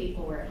confinement because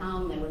people were at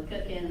home, they were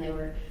cooking, they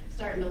were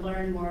starting to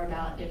learn more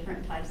about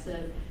different types of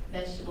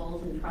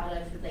vegetables and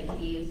products that they could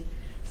use.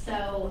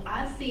 So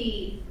I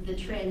see the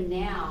trend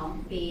now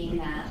being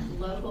that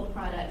local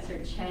products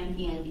are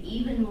championed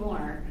even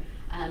more.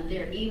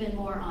 They're even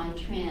more on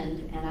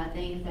trend, and I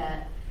think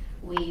that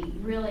we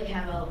really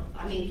have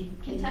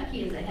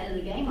Kentucky is ahead of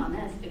the game on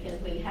this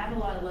because we have a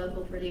lot of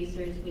local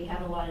producers, we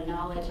have a lot of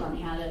knowledge on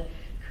how to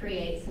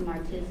create some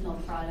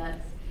artisanal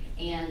products,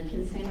 and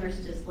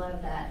consumers just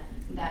love that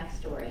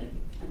backstory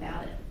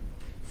about it.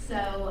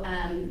 So,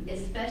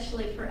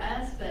 especially for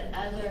us, but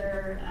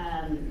other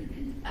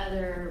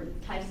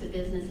types of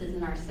businesses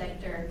in our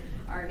sector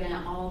are going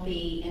to all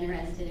be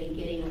interested in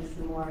getting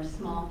some more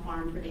small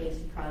farm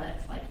produced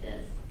products like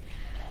this.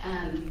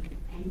 And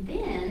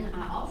then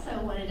I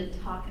also wanted to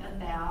talk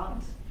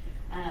about,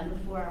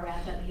 before I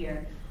wrap up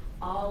here,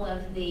 all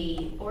of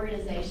the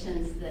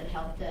organizations that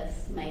helped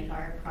us make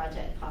our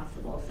project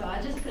possible. So I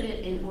just put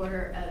it in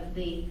order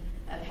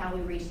of how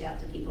we reached out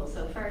to people.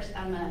 So first,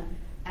 I'm an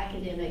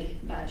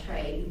academic by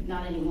trade,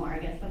 not anymore. I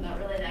guess I'm not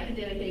really an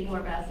academic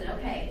anymore, but I said,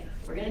 okay,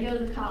 we're going to go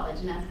to college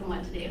and ask them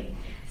what to do.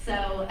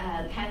 So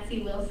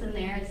Patsy Wilson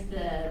there is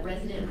the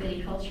resident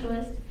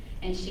viticulturalist,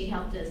 and she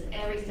helped us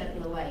every step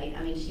of the way.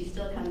 I mean, she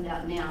still comes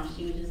out now.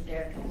 She was just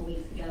there a couple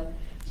weeks ago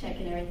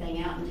checking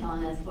everything out and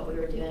telling us what we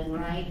were doing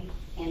right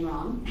and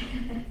wrong.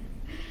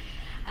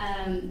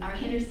 Our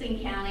Henderson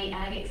County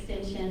Ag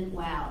Extension,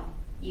 wow,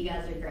 you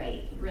guys are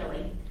great,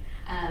 really.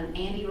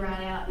 Andy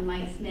Rideout and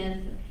Mike Smith,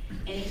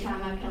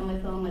 anytime I come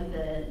with them with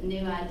a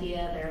new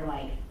idea, they're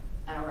like,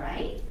 all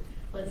right,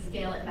 let's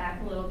scale it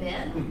back a little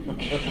bit.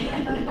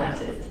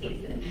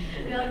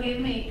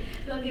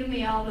 They'll give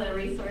me all the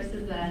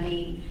resources that I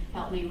need,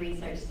 help me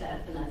research stuff,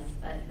 and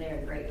they're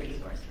a great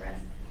resource for us.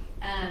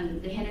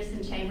 The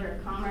Henderson Chamber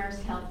of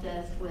Commerce helped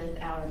us with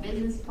our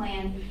business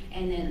plan,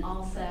 and then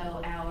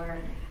also our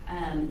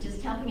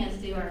just helping us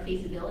do our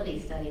feasibility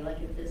study, like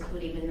if this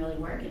would even really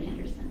work in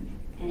Henderson,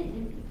 and it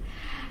didn't.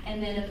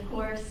 And then of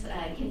course,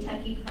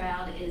 Kentucky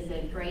Proud is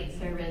a great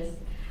service.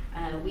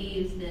 We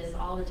use this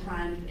all the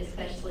time,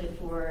 especially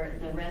for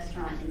the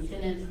restaurant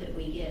incentives that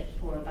we get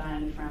for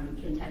buying from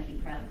Kentucky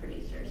Proud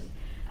producers.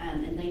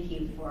 And thank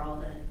you for all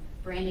the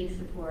branding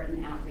support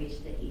and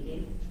outreach that you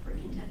do for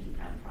Kentucky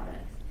Proud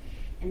products.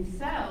 And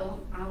so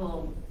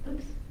I'll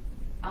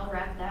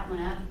wrap that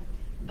one up.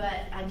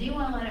 But I do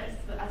want to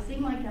I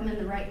seem like I'm in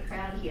the right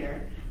crowd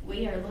here.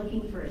 We are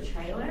looking for a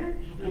trailer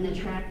and a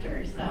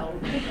tractor, so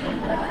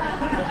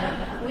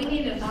we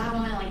need to buy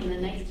one like in the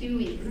next 2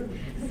 weeks.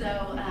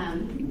 So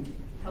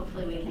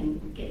hopefully we can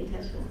get in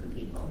touch with some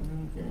people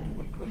today.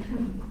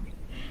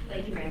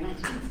 Thank you very much.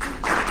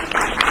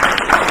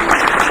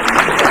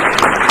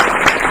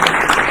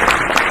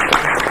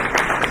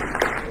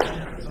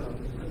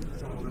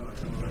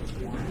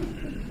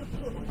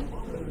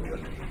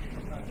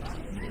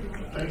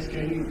 Thanks,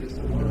 Katy. Just a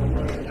wonderful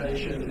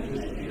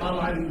presentation,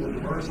 highlighting the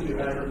diversity of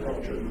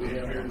agriculture that we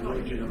have here in the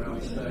region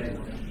around the state.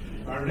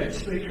 Our next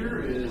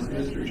speaker is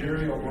Mr.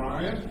 Jerry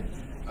O'Brien.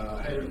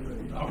 I had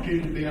an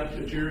opportunity to be out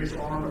to Jerry's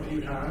farm a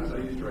few times. I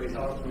used to raise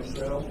hogs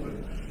myself, but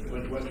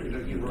went to Western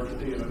Kentucky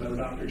University, and I know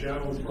Dr.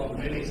 Jones brought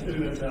many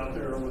students out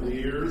there over the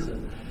years,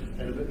 and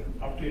had an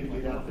opportunity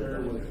to get out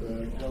there with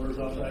the governor's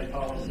off-ag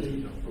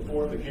policy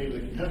before it became the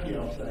Kentucky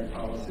off-ag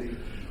policy.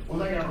 One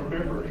thing I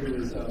remember, he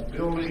was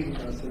building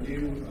some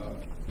new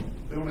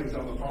buildings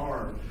on the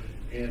farm,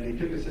 and he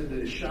took us into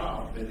his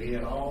shop, and he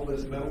had all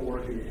this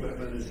metalworking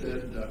equipment, and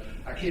said,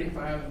 I can't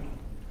find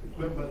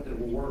equipment that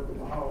will work with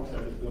the hogs,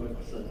 I just built it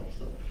myself.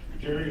 So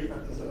Jerry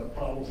is a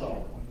problem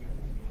solver.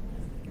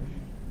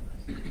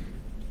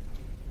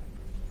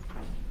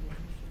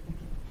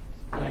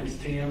 Thanks,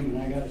 Tim,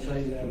 and I got to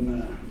say that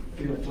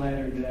I feel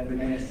flattered that I've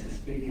been asked to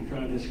speak in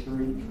front of this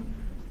group.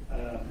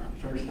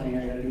 First thing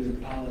I got to do is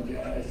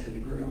apologize to the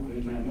group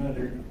and my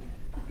mother,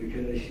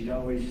 because she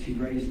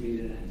raised me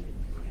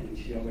and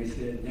she always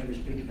said, never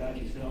speak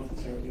about yourself and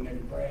certainly never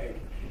brag,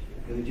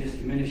 because it just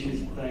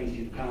diminishes the things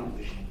you've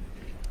accomplished.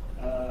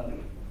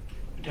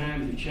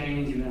 Times have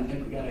changed, and I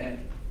think we got to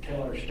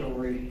tell our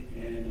story,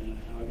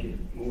 and I'll get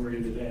more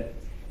into that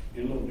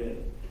in a little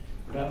bit.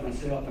 About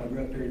myself, I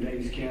grew up here in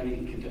Davis County,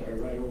 Kentucky,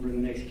 right over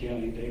in the next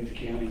county, Davis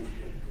County.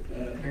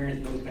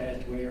 Parents both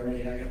passed away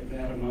already. I got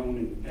without them on,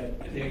 and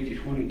at the age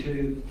of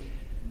 22,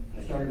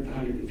 I started with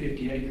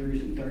 150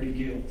 acres and 30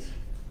 gilts.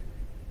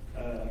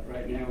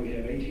 Right now we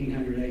have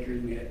 1,800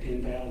 acres. We have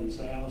 10,000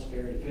 sows,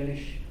 fair to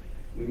finish.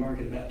 We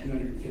market about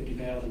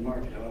 250,000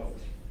 market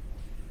hogs.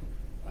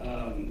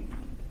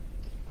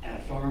 I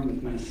farm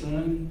with my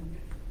son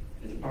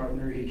as a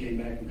partner. He came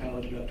back from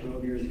college about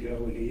 12 years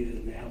ago, and he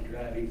is now the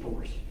driving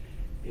force.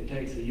 It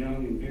takes a young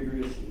and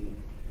vigorous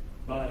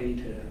body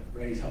to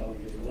raise hogs.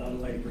 There's a lot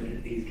of labor in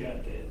it. He's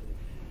got that.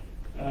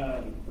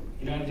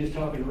 I was just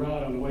talking to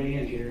Rod on the way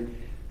in here,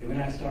 that when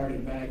I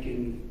started back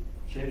in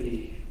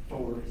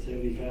 74,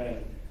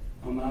 75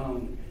 on my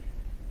own,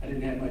 I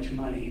didn't have much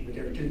money, but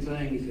there were two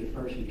things that a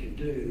person could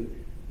do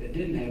that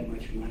didn't have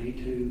much money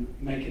to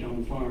make it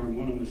on the farm.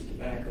 One of them was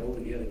tobacco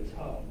and the other was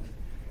hogs.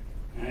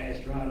 And I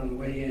asked Rod on the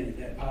way in, is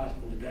that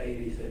possible today?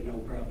 And he said, no,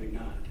 probably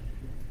not.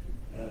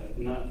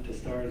 Not to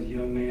start as a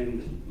young man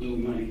with little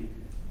money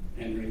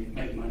and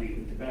make money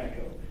with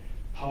tobacco.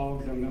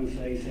 Hogs, I'm going to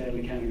say,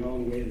 sadly, kind of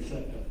going away in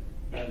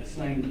the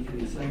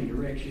same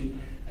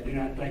direction. I do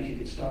not think you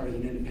could start as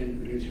an independent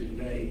producer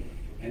today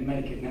and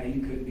make it. Now,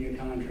 you could be a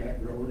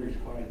contract grower. There's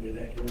quite a bit of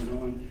that going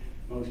on.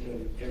 Most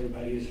of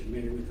everybody is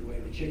familiar with the way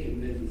the chicken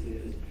business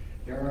is.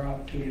 There are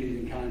opportunities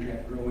in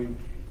contract growing,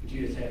 but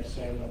you just have to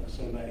saddle up with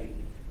somebody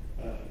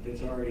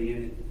that's already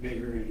in it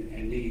bigger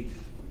and needs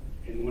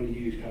and want to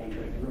use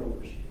contract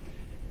growers.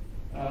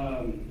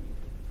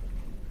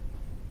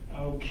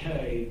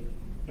 Okay,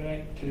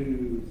 back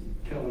to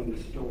telling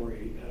the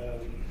story.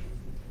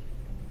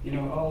 You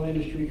know, all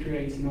industry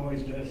creates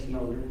noise, dust, and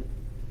odor.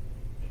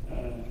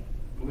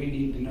 We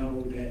need to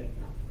know that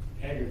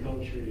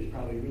agriculture is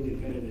probably really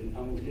better than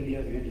almost any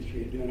other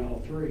industry at doing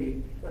all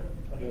three.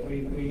 But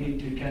we need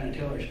to kind of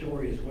tell our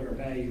story as what our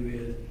value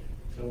is,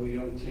 so we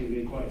don't seem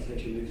to be quite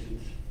such a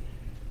nuisance.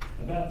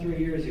 About 3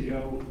 years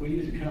ago, we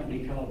used a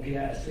company called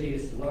PIC.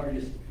 It's the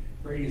largest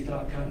breeding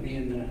stock company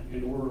in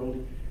the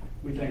world.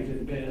 We think they're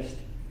the best.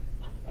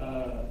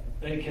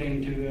 They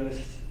came to us,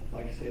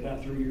 like I said,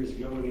 about 3 years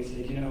ago, and they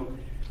said, you know,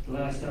 the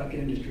livestock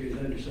industry is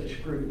under such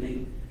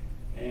scrutiny,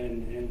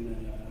 and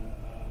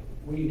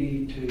we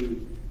need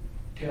to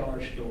tell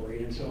our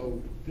story. And so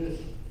this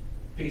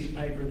piece of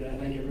paper that I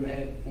think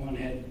everyone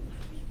had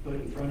put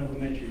in front of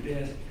them at your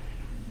desk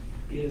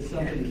is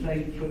something that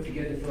they put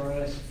together for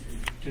us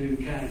to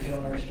kind of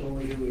tell our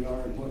story, who we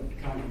are, and what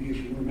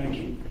contribution we're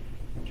making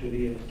to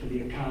the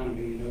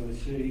economy, you know, the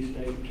city,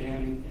 state,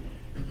 county,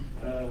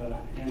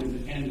 and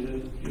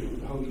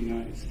the whole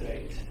United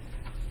States.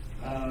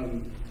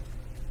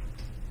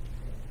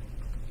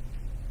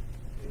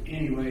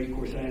 Anyway, of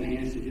course, I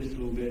enhanced it just a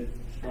little bit.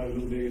 It's probably a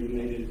little bigger than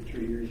they did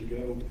 3 years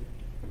ago.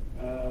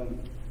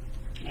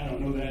 I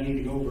don't know that I need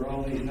to go over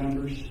all these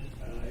numbers.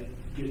 It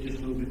gets just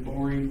a little bit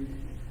boring.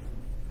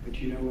 But,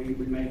 you know, we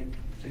make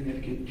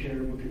significant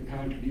charitable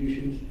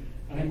contributions.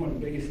 I think one of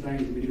the biggest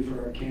things we do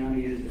for our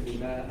county is that we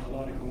buy a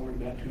lot of corn,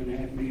 about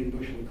 2.5 million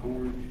bushel of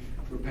corn.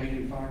 We're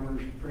paying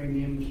farmers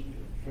premiums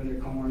for their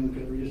corn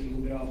because we're just a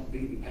little bit off the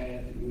beaten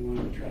path, and we want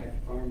to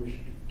attract farmers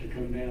to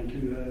come down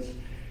to us.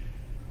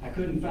 I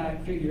couldn't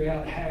figure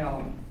out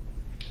how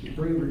to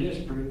prove or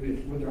disprove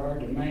if whether our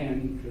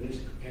demand for this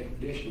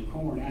additional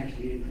corn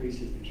actually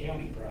increases the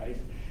county price.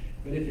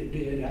 But if it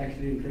did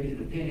actually increase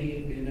it a penny,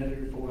 it'd be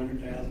another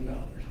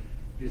 $400,000.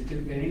 Just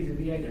 2 pennies, it'd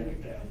be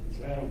 $800,000.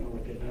 So I don't know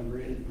what that number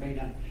is. It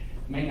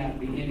may not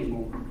be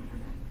anymore.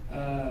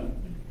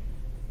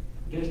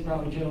 This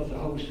probably tells the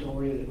whole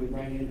story that we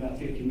bring in about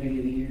 $50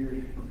 million a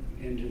year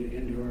into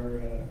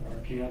our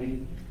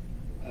county.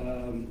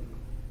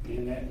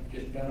 And that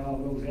just about all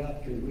goes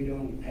out because we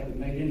haven't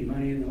made any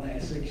money in the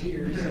last 6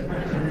 years. So.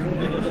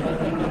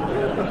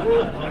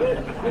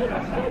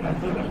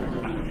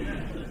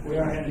 We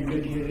are having a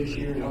good year this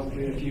year, and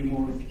hopefully a few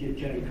more get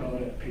kind of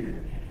caught up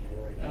here.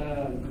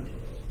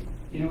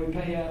 You know, we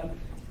pay out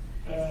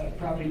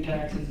property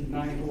taxes of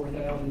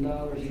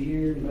 $94,000 a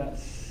year, and about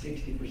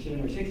 60%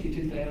 or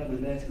 $62,000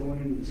 of that's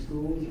going into the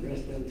schools. The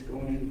rest of it's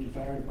going into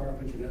fire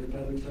departments and other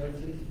public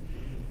services.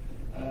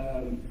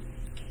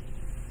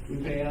 We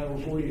pay out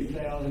over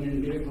 $40,000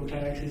 in vehicle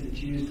taxes that's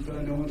used to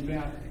fund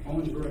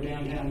Owensboro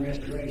downtown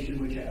restoration,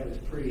 which I was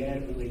pretty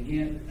adamantly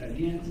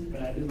against,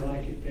 but I do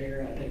like it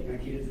there. I take my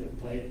kids that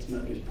play at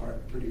Smuggler's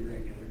Park pretty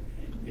regular.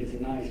 It's a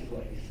nice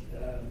place.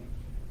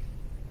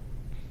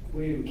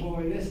 We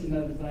employ, this is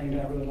another thing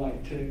that I really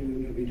like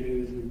too, that we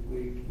do, is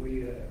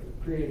we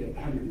create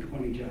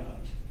 120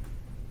 jobs,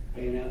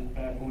 paying out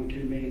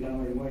 $5.2 million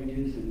in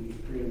wages and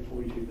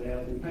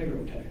 $342,000 in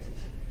payroll taxes.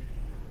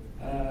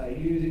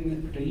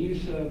 Using the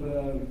use of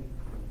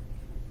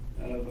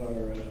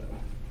our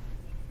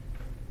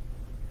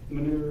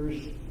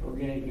manures,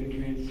 organic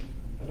nutrients,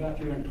 about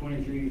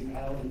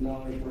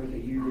 $323,000 worth a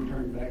year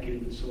returned back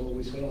into the soil.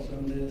 We sell some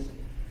of this.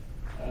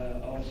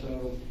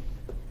 Also,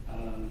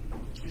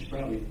 it's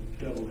probably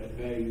double that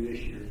value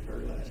this year.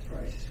 Fertilizer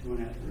prices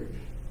going out the roof.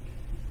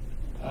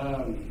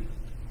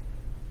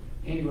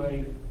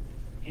 Anyway,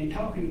 in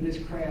talking to this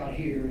crowd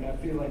here, I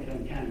feel like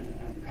I'm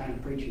kind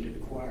of preaching to the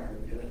choir,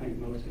 because I think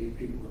most of these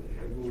people,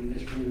 everyone in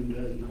this room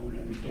does know and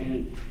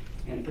understand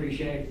and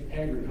appreciate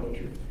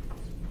agriculture.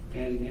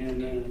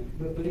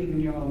 But even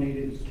y'all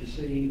needed to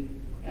see,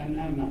 and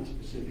I'm not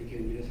specific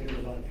in this, there's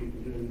a lot of people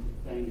doing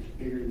things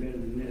bigger and better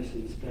than this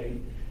in the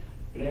state,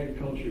 but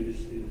agriculture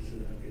is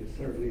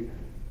certainly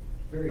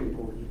very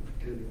important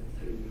to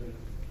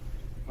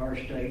our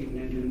state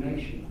and to the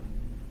nation.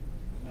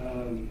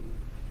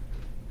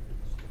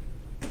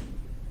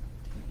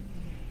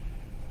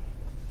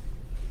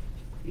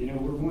 You know,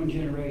 we're one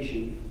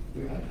generation.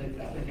 I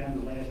think I'm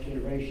the last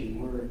generation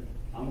where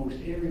almost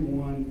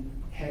everyone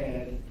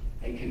had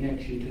a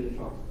connection to the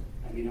farm.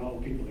 I mean, all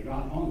the people that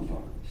got on the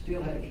farm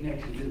still had a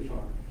connection to the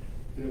farm.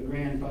 To a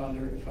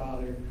grandfather, a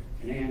father,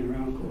 an aunt or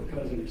uncle, a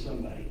cousin or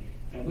somebody.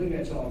 And I believe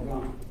that's all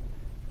gone.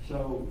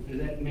 So does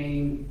that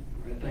mean,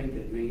 or I think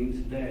that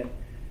means, that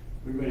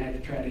we're going to have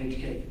to try to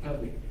educate the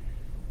public?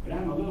 But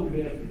I'm a little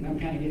bit, and I'm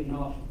kind of getting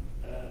off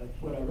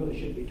what I really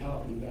should be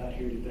talking about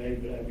here today,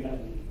 but I've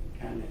gotten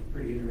kind of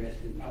pretty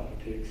interested in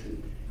politics,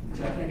 and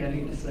so I think I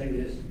need to say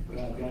this, but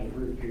I've got a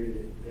group here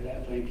that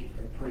I think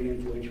are pretty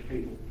influential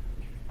people.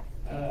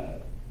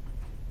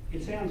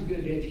 it sounds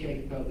good to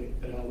educate the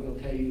public, but I will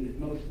tell you that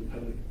most of the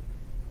public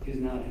is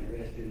not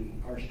interested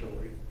in our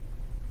story.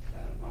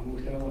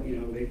 Almost all, you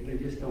know, they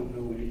just don't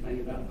know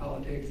anything about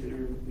politics and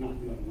are not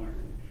going to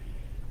learn.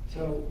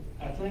 So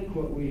I think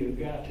what we have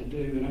got to do,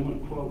 and I'm going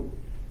to quote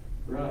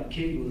Rod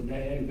Keugel's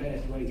dad, who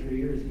passed away 3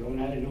 years ago,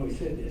 and I didn't know he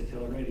said this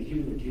till I read his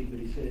eulogy, but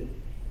he said,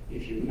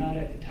 if you're not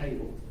at the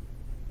table,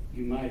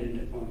 you might end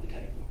up on the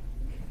table.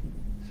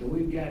 So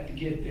we've got to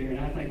get there, and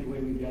I think the way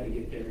we've got to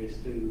get there is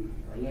through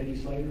our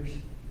legislators,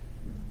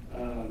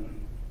 and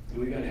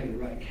we've got to have the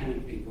right kind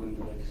of people in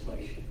the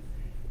legislation.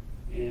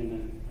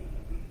 And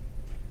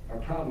our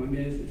problem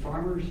is that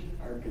farmers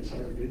are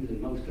conservatives, and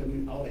most of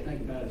them, all they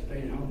think about is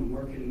staying home and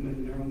working and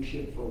moving their own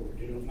shit forward.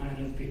 They don't mind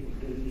other people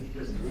doing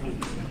this, just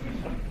around.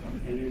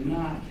 And they're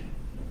not.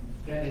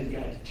 That has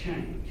got to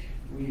change.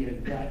 We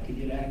have got to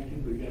get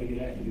active. We've got to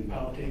get active in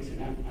politics,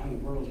 and I'm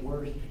the world's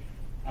worst.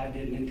 I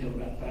didn't until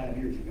about 5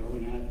 years ago,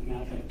 and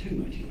I think too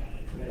much about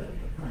it.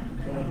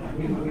 But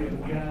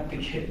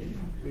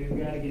we've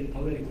got to get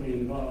politically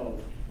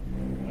involved.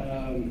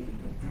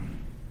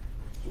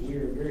 We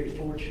are very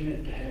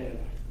fortunate to have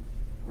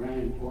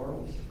Ryan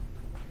Quarles.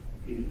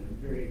 He's a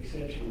very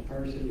exceptional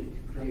person.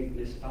 It's great in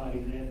this body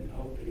that, and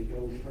hope that he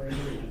goes further.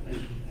 And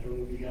I don't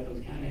know if you got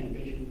those kind of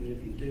ambitions, but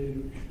if you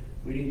do,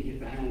 we need to get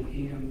behind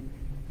him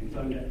and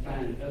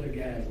find other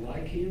guys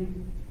like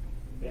him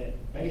that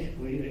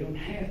basically they don't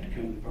have to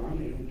come to farm.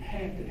 They don't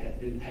have to have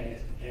been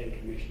past ag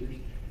commissioners.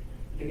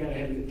 They got to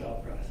have a good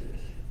thought process.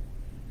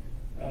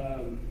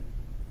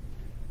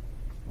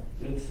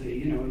 Let's see,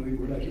 you know, we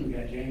were lucky we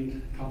got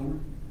James Comer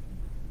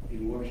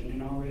in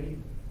Washington already.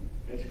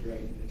 That's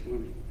great. That's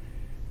wonderful.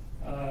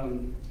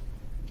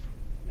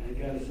 I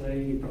got to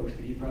say, you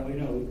probably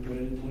know, the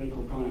present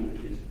political climate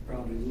is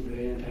probably a little bit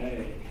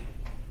anti-ag.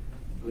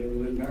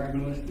 Liberal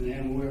environmentalists and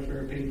animal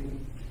welfare people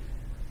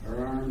are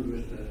armed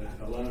with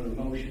a lot of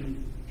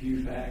emotion,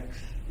 few facts,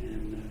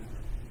 and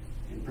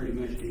pretty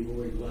much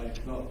devoid of life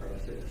thought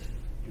process,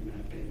 in my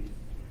opinion.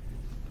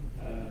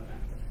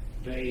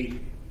 They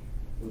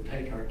will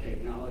take our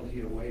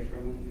technology away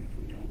from them if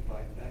we don't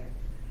fight back.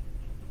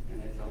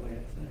 And that's all I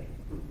have to say.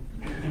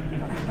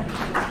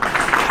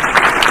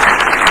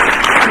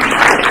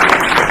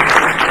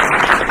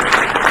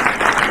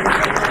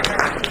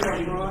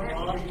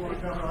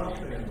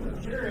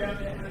 Jerry, I got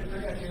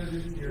to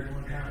introduce Jerry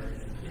one time.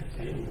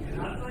 And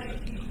I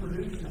think he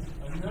produces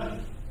enough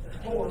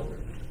pork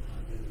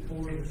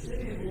for the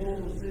city of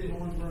Louisville, the city of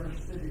Owensboro, and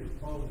the city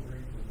of Bowling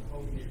Green for the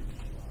whole year.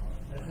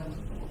 That's how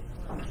much pork.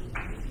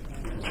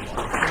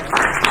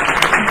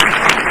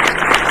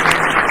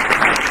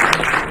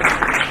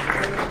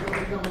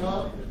 Coming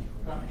up,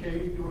 Dr. Katy,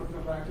 do you want to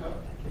come back up?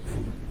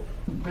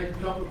 Take a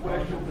couple of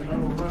questions. I know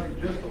we're running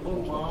just a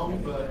little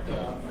long, but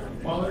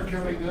while they're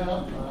coming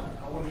up,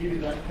 I want to give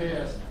you that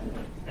test.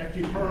 After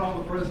you've heard all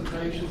the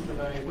presentations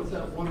today, what's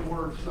that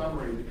one-word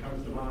summary that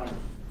comes to mind?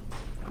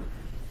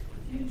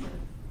 Future.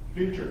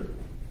 Future.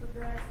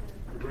 Progressive.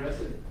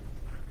 Progressive.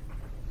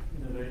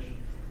 Innovation.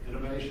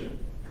 Innovation.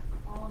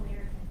 All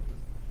American.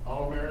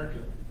 All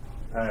American.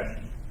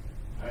 Passion.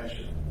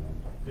 Passion.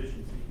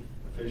 Efficiency.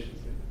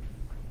 Efficiency.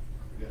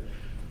 Good.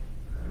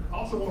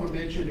 Also want to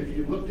mention, if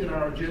you looked at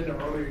our agenda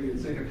earlier, you'd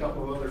seen a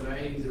couple of other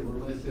names that were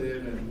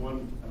listed and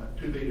one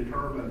to be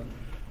determined.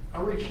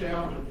 I reached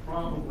out to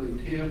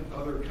probably 10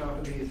 other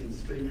companies and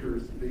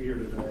speakers to be here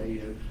today,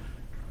 and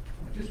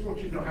I just want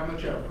you to know how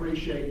much I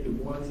appreciate the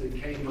ones that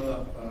came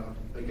up.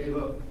 They gave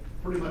up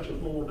pretty much a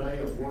full day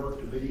of work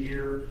to be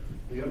here.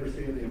 They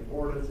understand the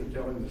importance of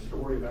telling the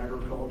story of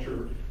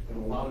agriculture in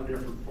a lot of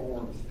different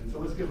forms. And so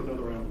let's give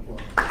another round of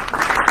applause.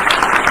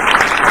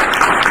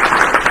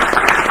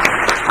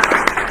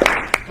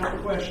 Couple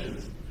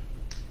questions.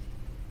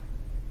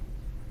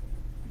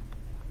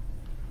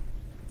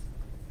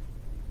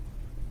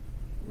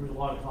 There's a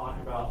lot of talk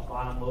about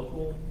buying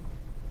local.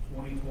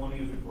 2020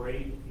 is a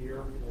great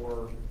year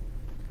for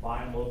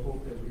buying local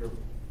because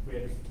we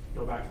had to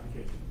go back to the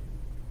kitchen.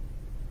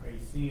 Are you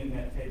seeing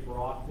that taper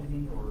off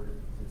any, or is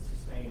it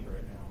sustained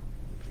right now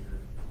this year?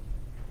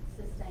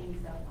 Sustained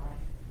so far.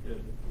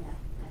 Good. Yeah,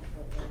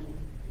 absolutely.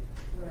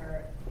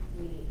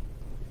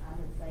 I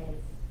would say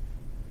it's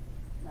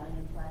not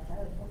even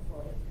plateaued,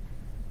 hopefully.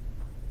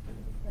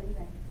 What do you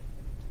think?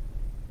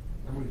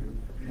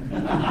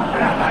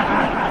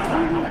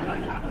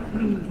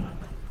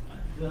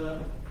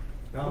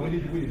 No, we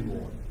need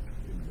more.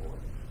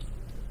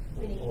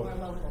 We need more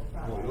local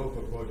products. More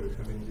local products.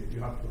 I mean, you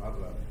have to have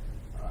a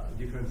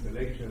different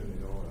selection.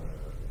 You know,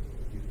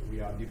 we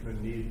have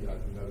different needs at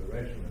another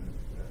restaurant.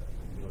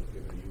 You're not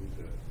going to use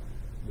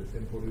the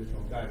same product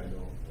sometimes. You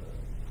know,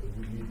 the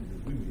good meat is the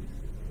good meat.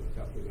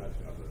 So after that,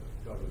 you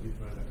have a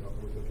different. I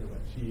was talking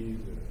about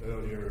cheese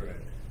earlier,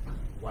 and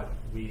what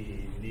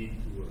we need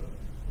to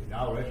in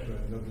our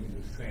restaurant, not be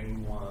the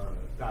same one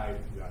type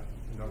that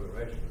another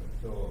restaurant.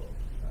 So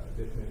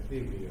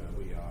definitely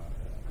we are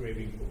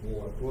craving for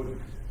more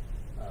products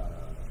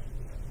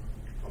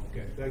from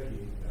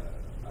Kentucky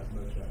as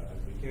much as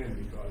we can,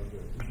 because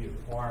to be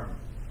a farm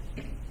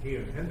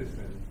here in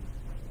Henderson,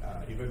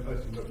 even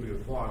us, not really a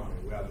farm,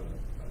 we have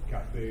a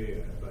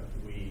cafe, but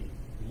we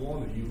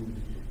want to use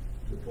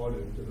the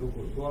product, the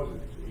local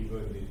product,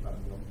 even if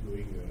I'm not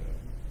doing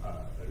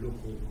a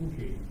local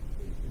cooking,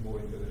 it's more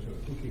international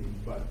cooking,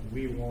 but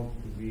we want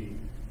to be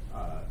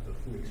a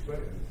full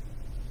experience.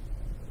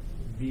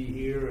 Be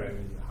here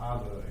and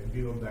have and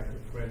build like a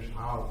French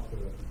house.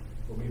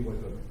 For me, was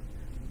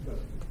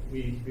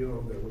we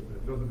built the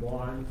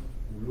barn.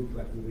 We look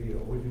like the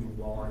original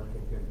barn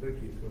from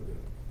Kentucky. So the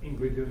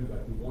ingredients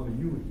that we want to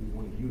use, we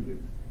want to use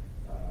it.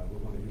 We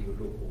want to use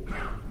the local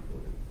product.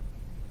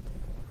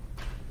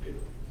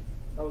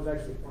 I was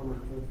actually on the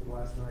phone from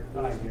last night.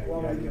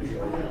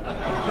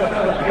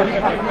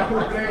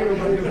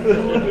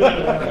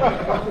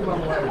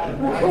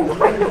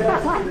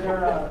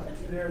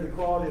 The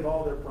quality of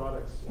all their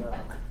products.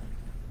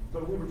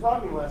 But we were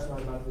talking last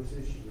night about this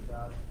issue,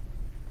 about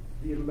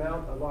the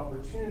amount of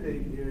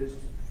opportunity there is to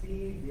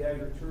feed the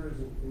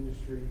agritourism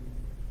industry,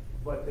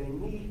 but they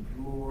need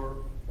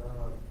more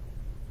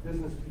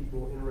business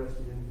people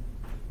interested in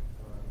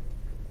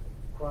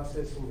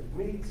processing of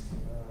meats,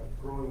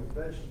 growing of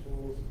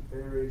vegetables,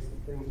 berries,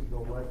 and things that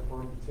go right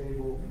farm to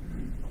table,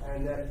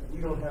 and that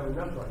we don't have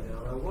enough right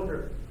now. And I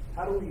wonder,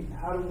 how do we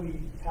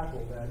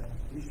tackle that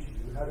issue?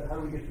 How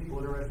do we get people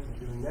interested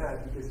in doing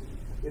that? Because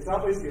it's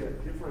obviously a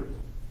different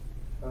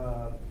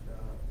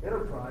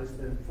enterprise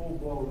than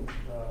full-blown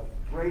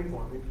grain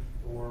farming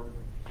or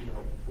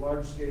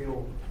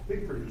large-scale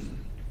pig producing,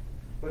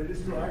 but it is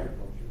still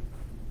agriculture.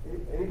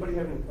 Anybody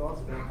have any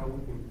thoughts about how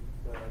we can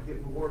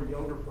get more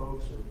younger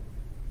folks or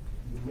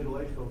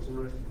middle-aged folks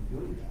interested in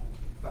doing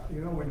that?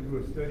 When you do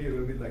a study a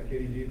little bit like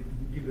Katy did, you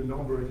give the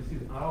number, this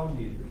is our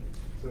need.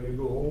 So you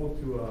go all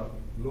to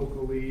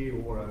locally,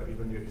 or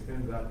even you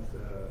extend that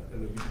a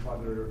little bit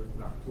further,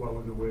 like 2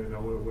 hours away, an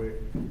hour away,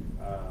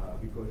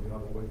 because you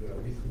have always a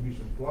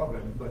distribution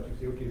problem. But you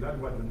say, okay, that's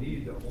what we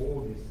need,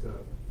 all these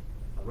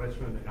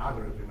restaurants and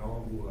others,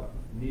 who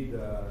need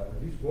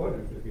this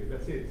product. Okay,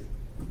 that's it.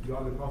 You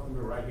have the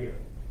customer right here.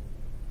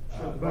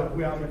 But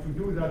we have to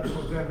do that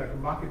for them, like a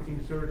marketing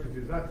search.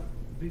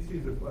 This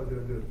is the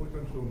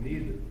potential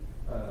need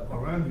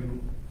around you,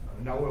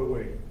 an hour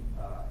away.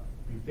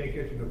 You take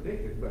it, you don't take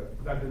it, but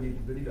that's the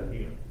need are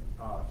here.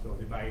 So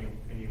they buy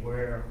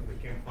anywhere they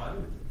can't find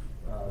it.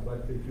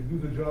 But if you do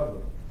the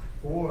job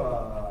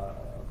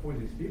for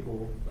these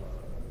people,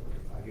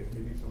 I guess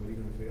maybe somebody's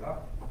going to say,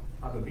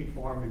 as a big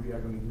farm, maybe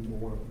I'm going to do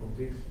more of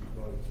this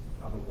because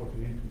I have an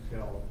opportunity to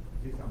sell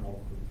this amount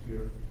for this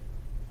year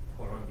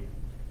around here.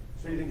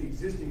 So you think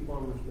existing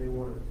farmers may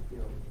want to,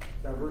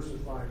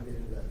 diversify and get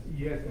into that?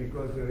 Yes,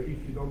 because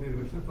if you don't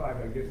diversify,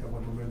 I guess at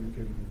one moment you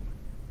can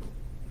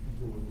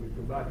with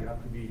the bad. You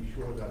have to be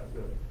sure that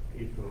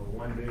if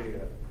one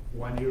day,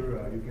 1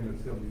 year, you cannot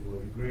sell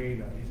the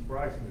grain at this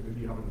price,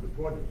 maybe you have another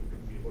product, you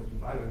can be able to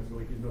balance. So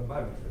it is not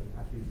balanced,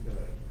 at least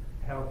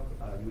help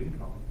your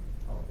income.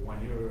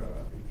 1 year,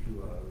 if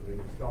you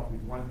start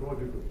with one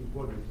product or two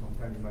products,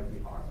 sometimes it might be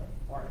hard.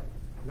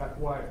 That's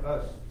why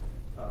us,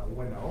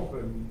 when I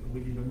opened,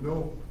 we didn't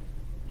know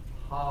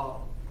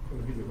how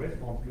going to be the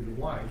response to the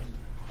wines.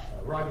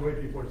 Right away,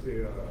 people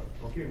say,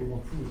 okay, we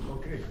want food.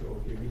 Okay,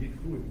 so we need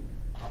food.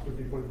 After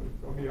people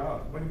told me, when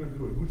are you going to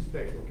do a good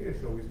steak? Okay,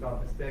 so we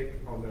start the steak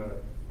on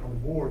the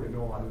board, as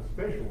a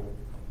special.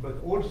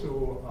 But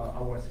also,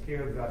 I was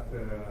scared that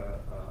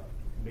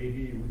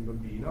maybe it would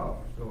not be enough.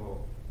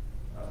 So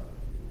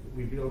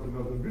we built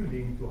another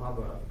building to have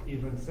an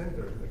event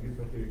center. Like this,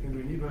 okay, we can do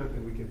an event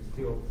and we can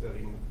still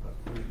selling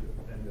food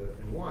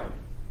and wine.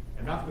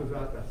 And after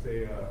that, I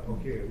say,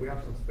 okay, we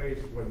have some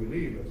space where we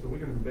live, so we're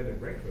going to do bed and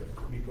breakfast.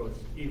 Because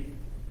if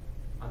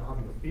I'm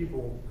having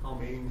people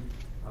coming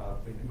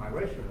into my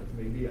restaurant,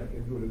 maybe I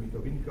can do a little bit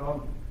of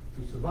income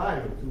to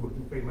survive, to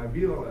pay my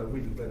bill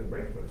with the bed and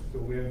breakfast. So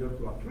we ended up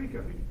to have 3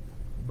 coming.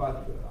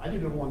 But I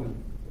didn't want to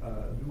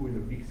do in a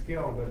big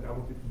scale, but I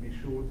wanted to be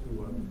sure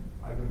to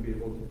I'm going to be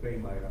able to pay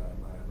my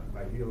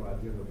bill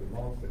at the end of the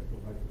month and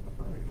provide for my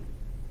family.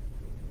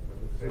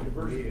 So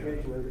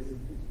diversification,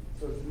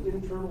 so it's an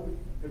internal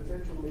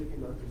potential, maybe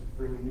not just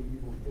bringing new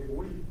people to the table.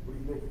 What do you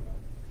think about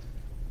it?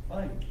 I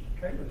think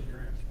Kaylah's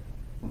your answer.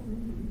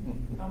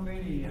 How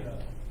many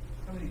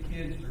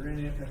kids that are in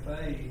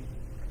FFA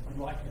would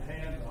like to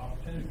have the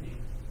opportunity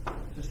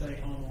to stay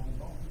home on the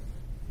farm?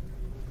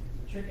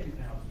 The chicken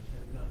houses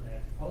have done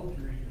that. The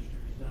poultry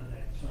industry has done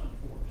that some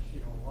for us.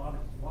 A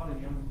lot of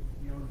young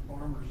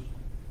farmers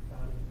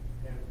have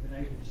been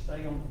able to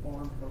stay on the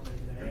farm because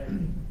they can add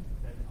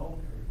that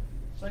poultry.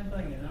 Same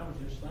thing, and I was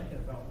just thinking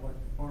about what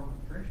Farmer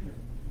Frenchman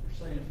were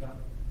saying about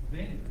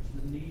vineyards,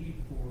 the need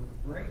for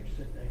grapes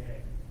that they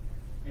have.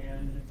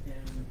 And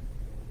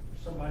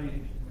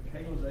somebody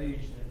McKaylah's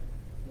age that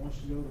wants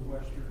to go to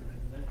Western,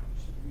 and that,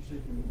 you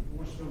said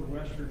wants to go to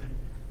Western,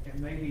 and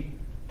maybe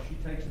she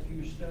takes a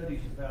few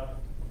studies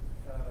about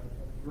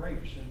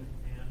grapes, and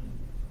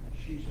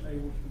she's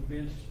able to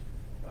convince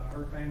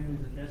her family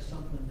that that's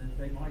something that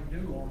they might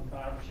do on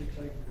 5 or 6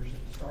 acres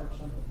and start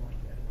something like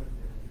that.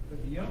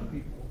 But the young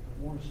people that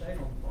want to stay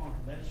on the farm,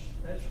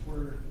 that's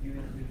where you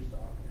introduce the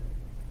opportunity.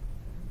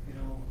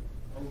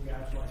 old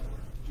guys like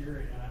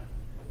Jerry and I,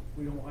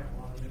 we don't like a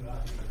lot of new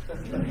ideas.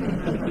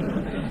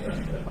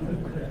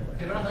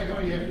 And I think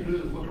all you have to do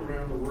is look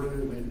around the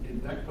room,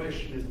 and that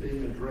question is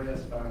being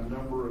addressed by a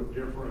number of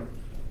different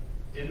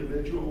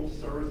individuals,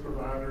 service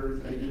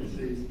providers,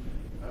 agencies.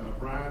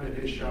 Brian and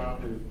his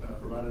shop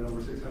have provided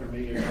over $600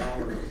 million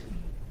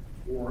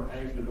for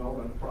ag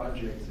development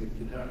projects in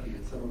Kentucky,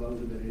 and some of those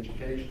have been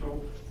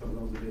educational, some of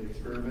those have been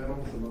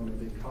experimental, some of them have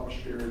been cost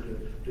shared to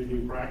do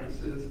new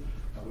practices.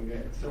 We've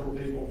got several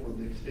people from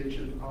the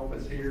extension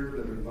office here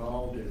that are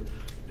involved in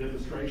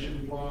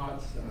demonstration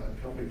plots,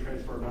 helping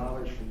transfer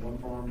knowledge from one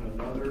farm to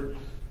another.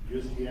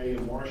 USDA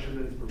in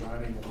Washington is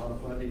providing a lot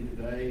of funding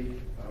today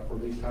for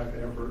these type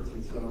of efforts,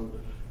 and so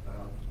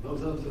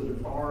those of us that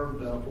have farmed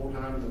full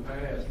time in the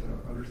past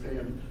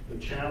understand the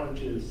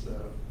challenges,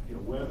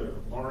 weather,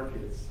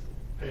 markets,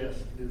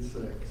 pests,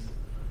 insects,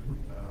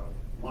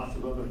 lots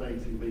of other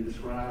things can be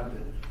described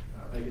that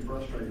make it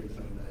frustrating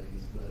some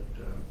days, but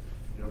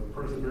the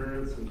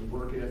perseverance and the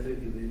work ethic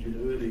and the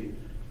ingenuity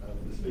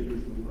of the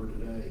speakers that we heard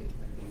today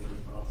make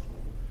things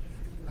possible.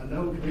 I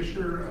know the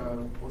Commissioner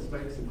wants to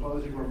make some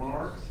closing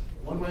remarks.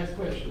 One last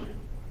question,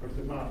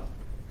 President Miles.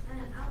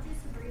 I'll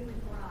disagree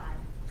with Rod.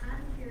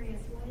 I'm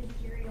curious, what is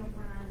Jerry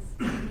O'Brien's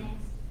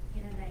next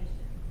innovation?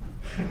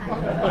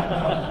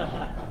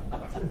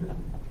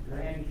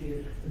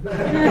 Grandkids.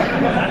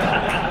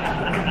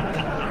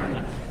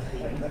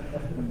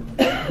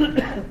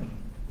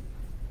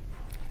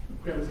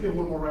 Okay, let's give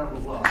one more round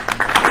of applause.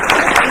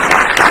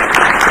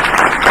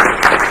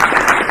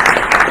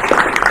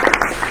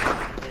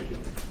 Thank you.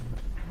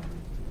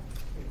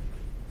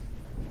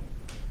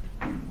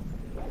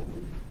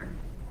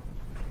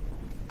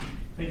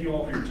 Thank you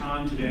all for your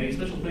time today.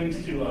 Special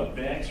thanks to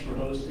Bex for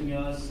hosting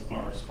us,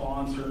 our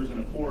sponsors, and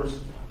of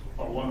course,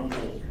 our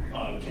wonderful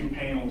 2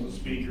 panels of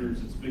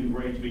speakers. It's been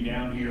great to be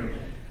down here.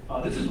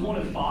 This is one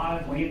of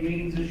 5 land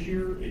meetings this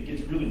year. It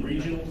gets really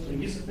regional, so you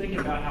get to think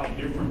about how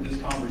different this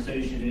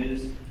conversation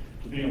is,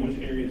 depending on which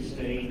area of the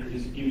state.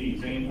 Just to give you an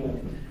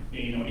example,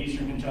 in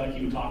Eastern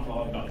Kentucky, we talked a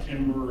lot about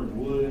timber and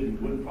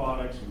wood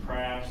products and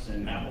crafts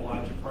and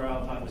Appalachia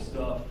Proud type of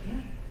stuff.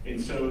 And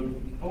so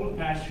over the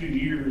past few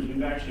years,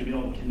 we've actually been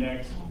able to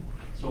connect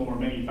some of our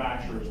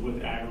manufacturers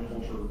with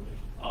agriculture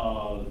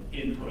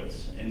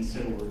inputs. And so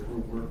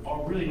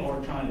we're really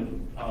trying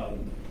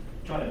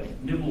to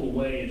nibble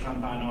away and try to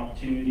find an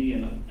opportunity.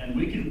 And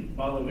we can,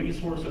 by the way, we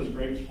can source those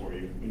grapes for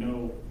you. We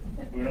know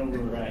where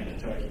we're at in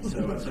Kentucky.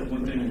 So that's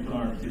one thing we put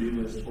on our to-do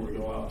list before we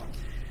go out.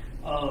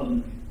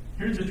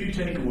 Here's a few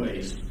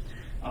takeaways.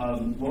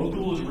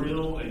 Local is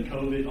real, and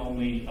COVID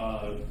only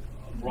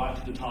brought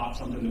to the top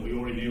something that we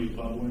already knew was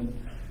bubbling.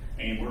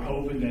 And we're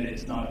hoping that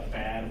it's not a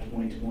fad of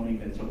 2020,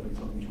 that it's hoping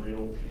something's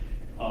real.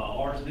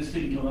 This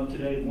didn't come up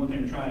today. One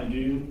thing we're trying to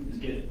do is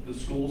get the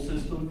school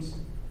systems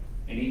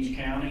in each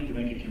county to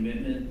make a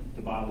commitment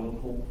to buy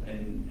local,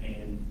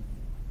 and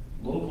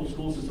local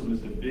school system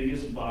is the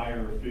biggest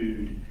buyer of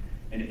food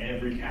in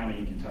every county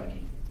in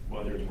Kentucky,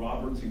 whether it's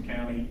Robertson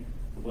County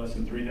with less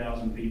than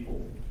 3,000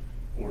 people,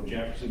 or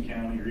Jefferson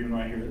County, or even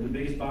right here, they're the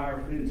biggest buyer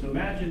of food. So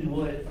imagine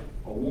what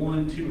a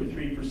 1, 2, or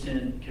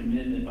 3%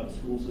 commitment by the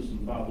school system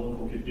to buy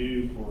local could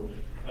do for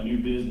a new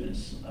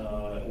business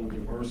or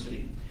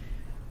diversity.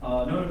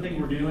 Another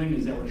thing we're doing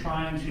is that we're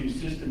trying to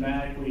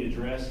systematically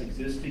address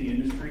existing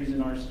industries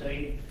in our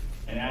state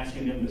and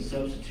asking them to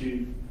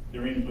substitute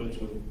their inputs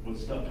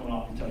with stuff coming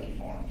off Kentucky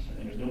farms.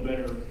 And there's no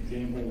better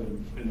example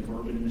than the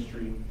bourbon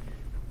industry.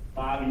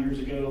 5 years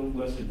ago,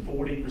 less than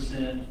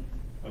 40%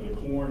 of the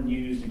corn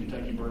used in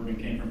Kentucky bourbon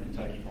came from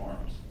Kentucky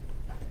farms.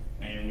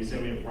 And we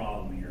said we have a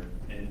problem here,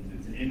 and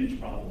it's an image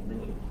problem,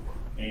 really.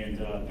 And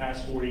the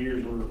past 4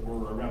 years,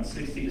 we're around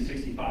 60 to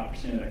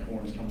 65% of that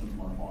corn is coming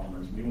from our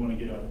farmers. We want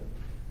to get up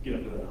to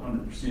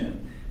 100%.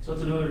 So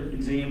that's another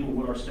example of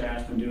what our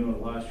staff's been doing over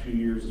the last few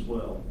years as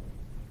well.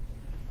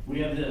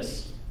 We have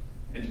this.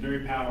 It's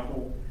very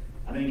powerful.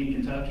 I think in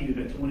Kentucky, we've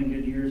had 20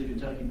 good years of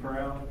Kentucky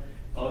Proud.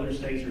 Other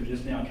states are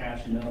just now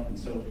catching up, and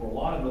so for a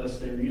lot of us,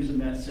 they're using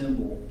that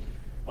symbol.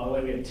 By the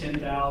way, we have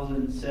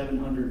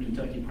 10,700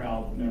 Kentucky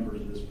Proud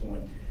members at this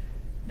point.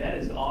 That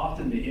is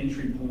often the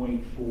entry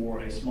point for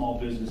a small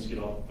business to get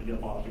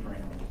off the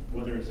ground,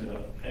 whether it's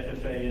a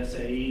FFA,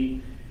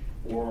 SAE,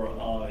 or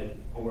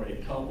a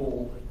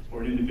couple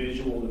or an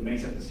individual that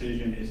makes that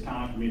decision. It's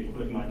time for me to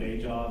quit my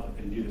day job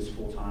and do this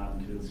full time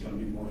because it's going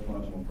to be more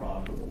fun and more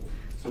profitable.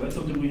 So that's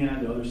something we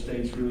have that other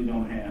states really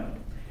don't have.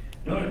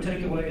 Another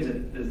takeaway is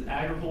that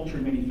agriculture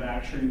and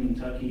manufacturing in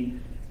Kentucky,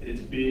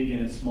 it's big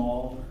and it's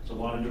small. There's a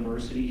lot of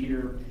diversity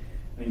here.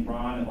 I think,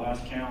 Brian, at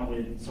last count, we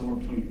had somewhere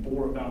between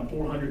about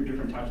 400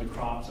 different types of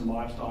crops and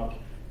livestock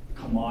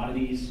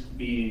commodities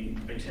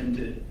being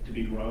attempted to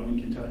be grown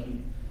in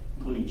Kentucky,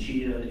 including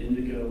chia,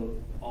 indigo,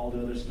 all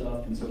the other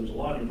stuff. And so there's a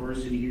lot of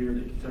diversity here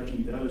that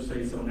Kentucky, the other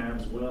states don't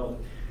have as well.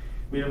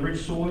 We have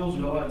rich soils,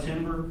 we all have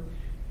timber,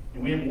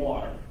 and we have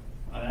water.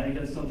 I think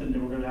that's something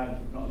that we're going to have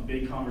a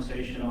big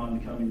conversation on in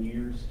the coming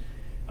years.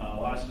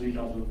 Last week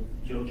I was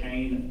with Joe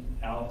Kane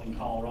out in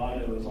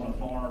Colorado. I was on a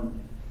farm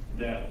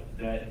that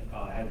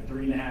had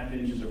 3.5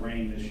 inches of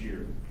rain this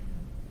year,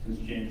 since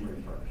January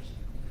 1st.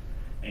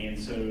 And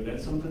so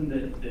that's something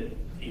that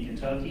in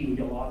Kentucky, we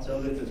got lots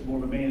of it. That's more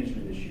of a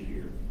management issue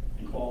here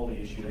and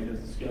quality issue. I think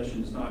this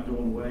discussion is not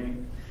going away.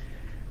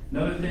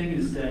 Another thing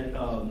is that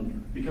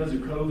because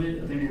of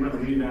COVID, I think we're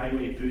going to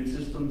reevaluate food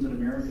systems in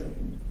America.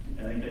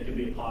 I think that could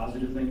be a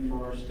positive thing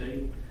for our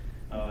state.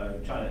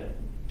 Try to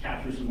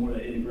capture some more of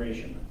that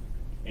integration.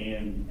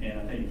 And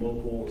I think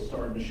local is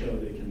starting to show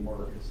that it can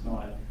work. It's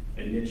not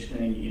a niche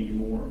thing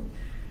anymore.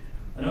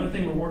 Another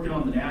thing we're working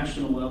on the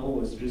national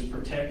level is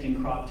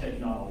protecting crop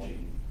technology.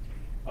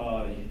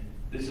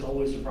 This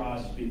always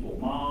surprises people.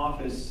 My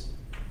office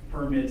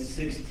permits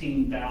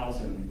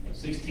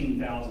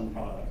 16,000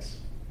 products.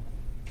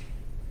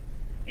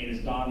 And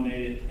it's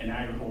dominated in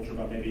agriculture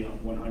by maybe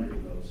 100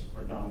 of those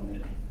are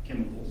dominant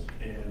chemicals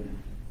and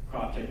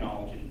crop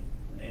technology.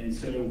 And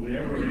so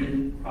whenever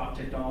new crop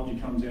technology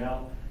comes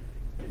out,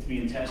 it's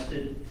being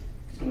tested,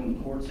 it's going in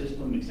the court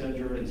system, et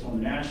cetera. And so on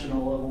the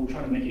national level, we're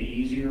trying to make it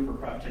easier for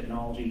crop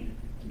technology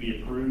to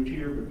be approved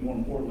here, but more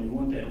importantly, we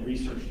want that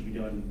research to be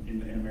done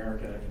in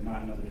America and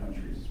not in other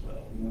countries as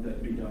well. We want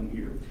that to be done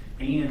here.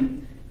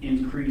 And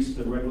increase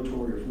the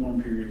regulatory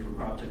reform period for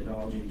crop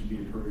technology to be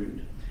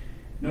approved.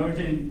 Another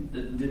thing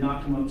that did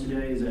not come up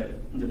today is that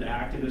the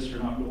activists are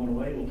not going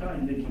away. Well,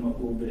 kind of did come up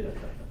a little bit.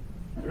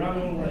 They're not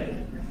going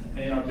away.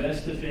 And our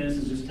best defense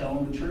is just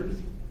telling the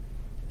truth,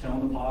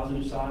 telling the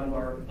positive side of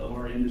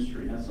our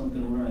industry. And that's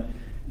something we're going to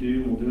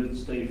do. We'll do it at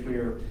State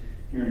Fair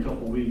here in a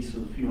couple of weeks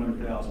with a few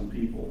 100,000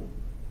 people.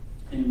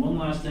 And one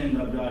last thing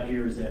that I've got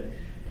here is that,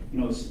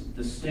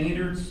 the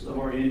standards of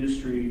our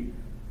industry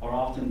are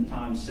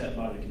oftentimes set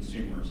by the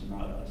consumers and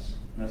not us.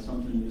 And that's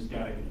something we just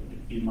got to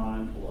be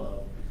mindful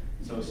of.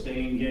 And so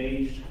stay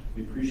engaged.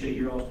 We appreciate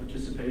your all's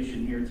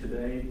participation here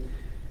today.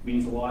 It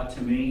means a lot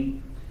to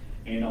me.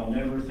 And I'll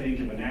never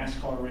think of a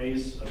NASCAR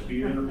race, a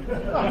beer, in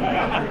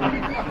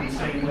the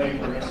same way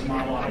for the rest of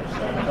my life. So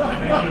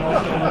thank you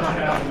all so much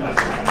for having us.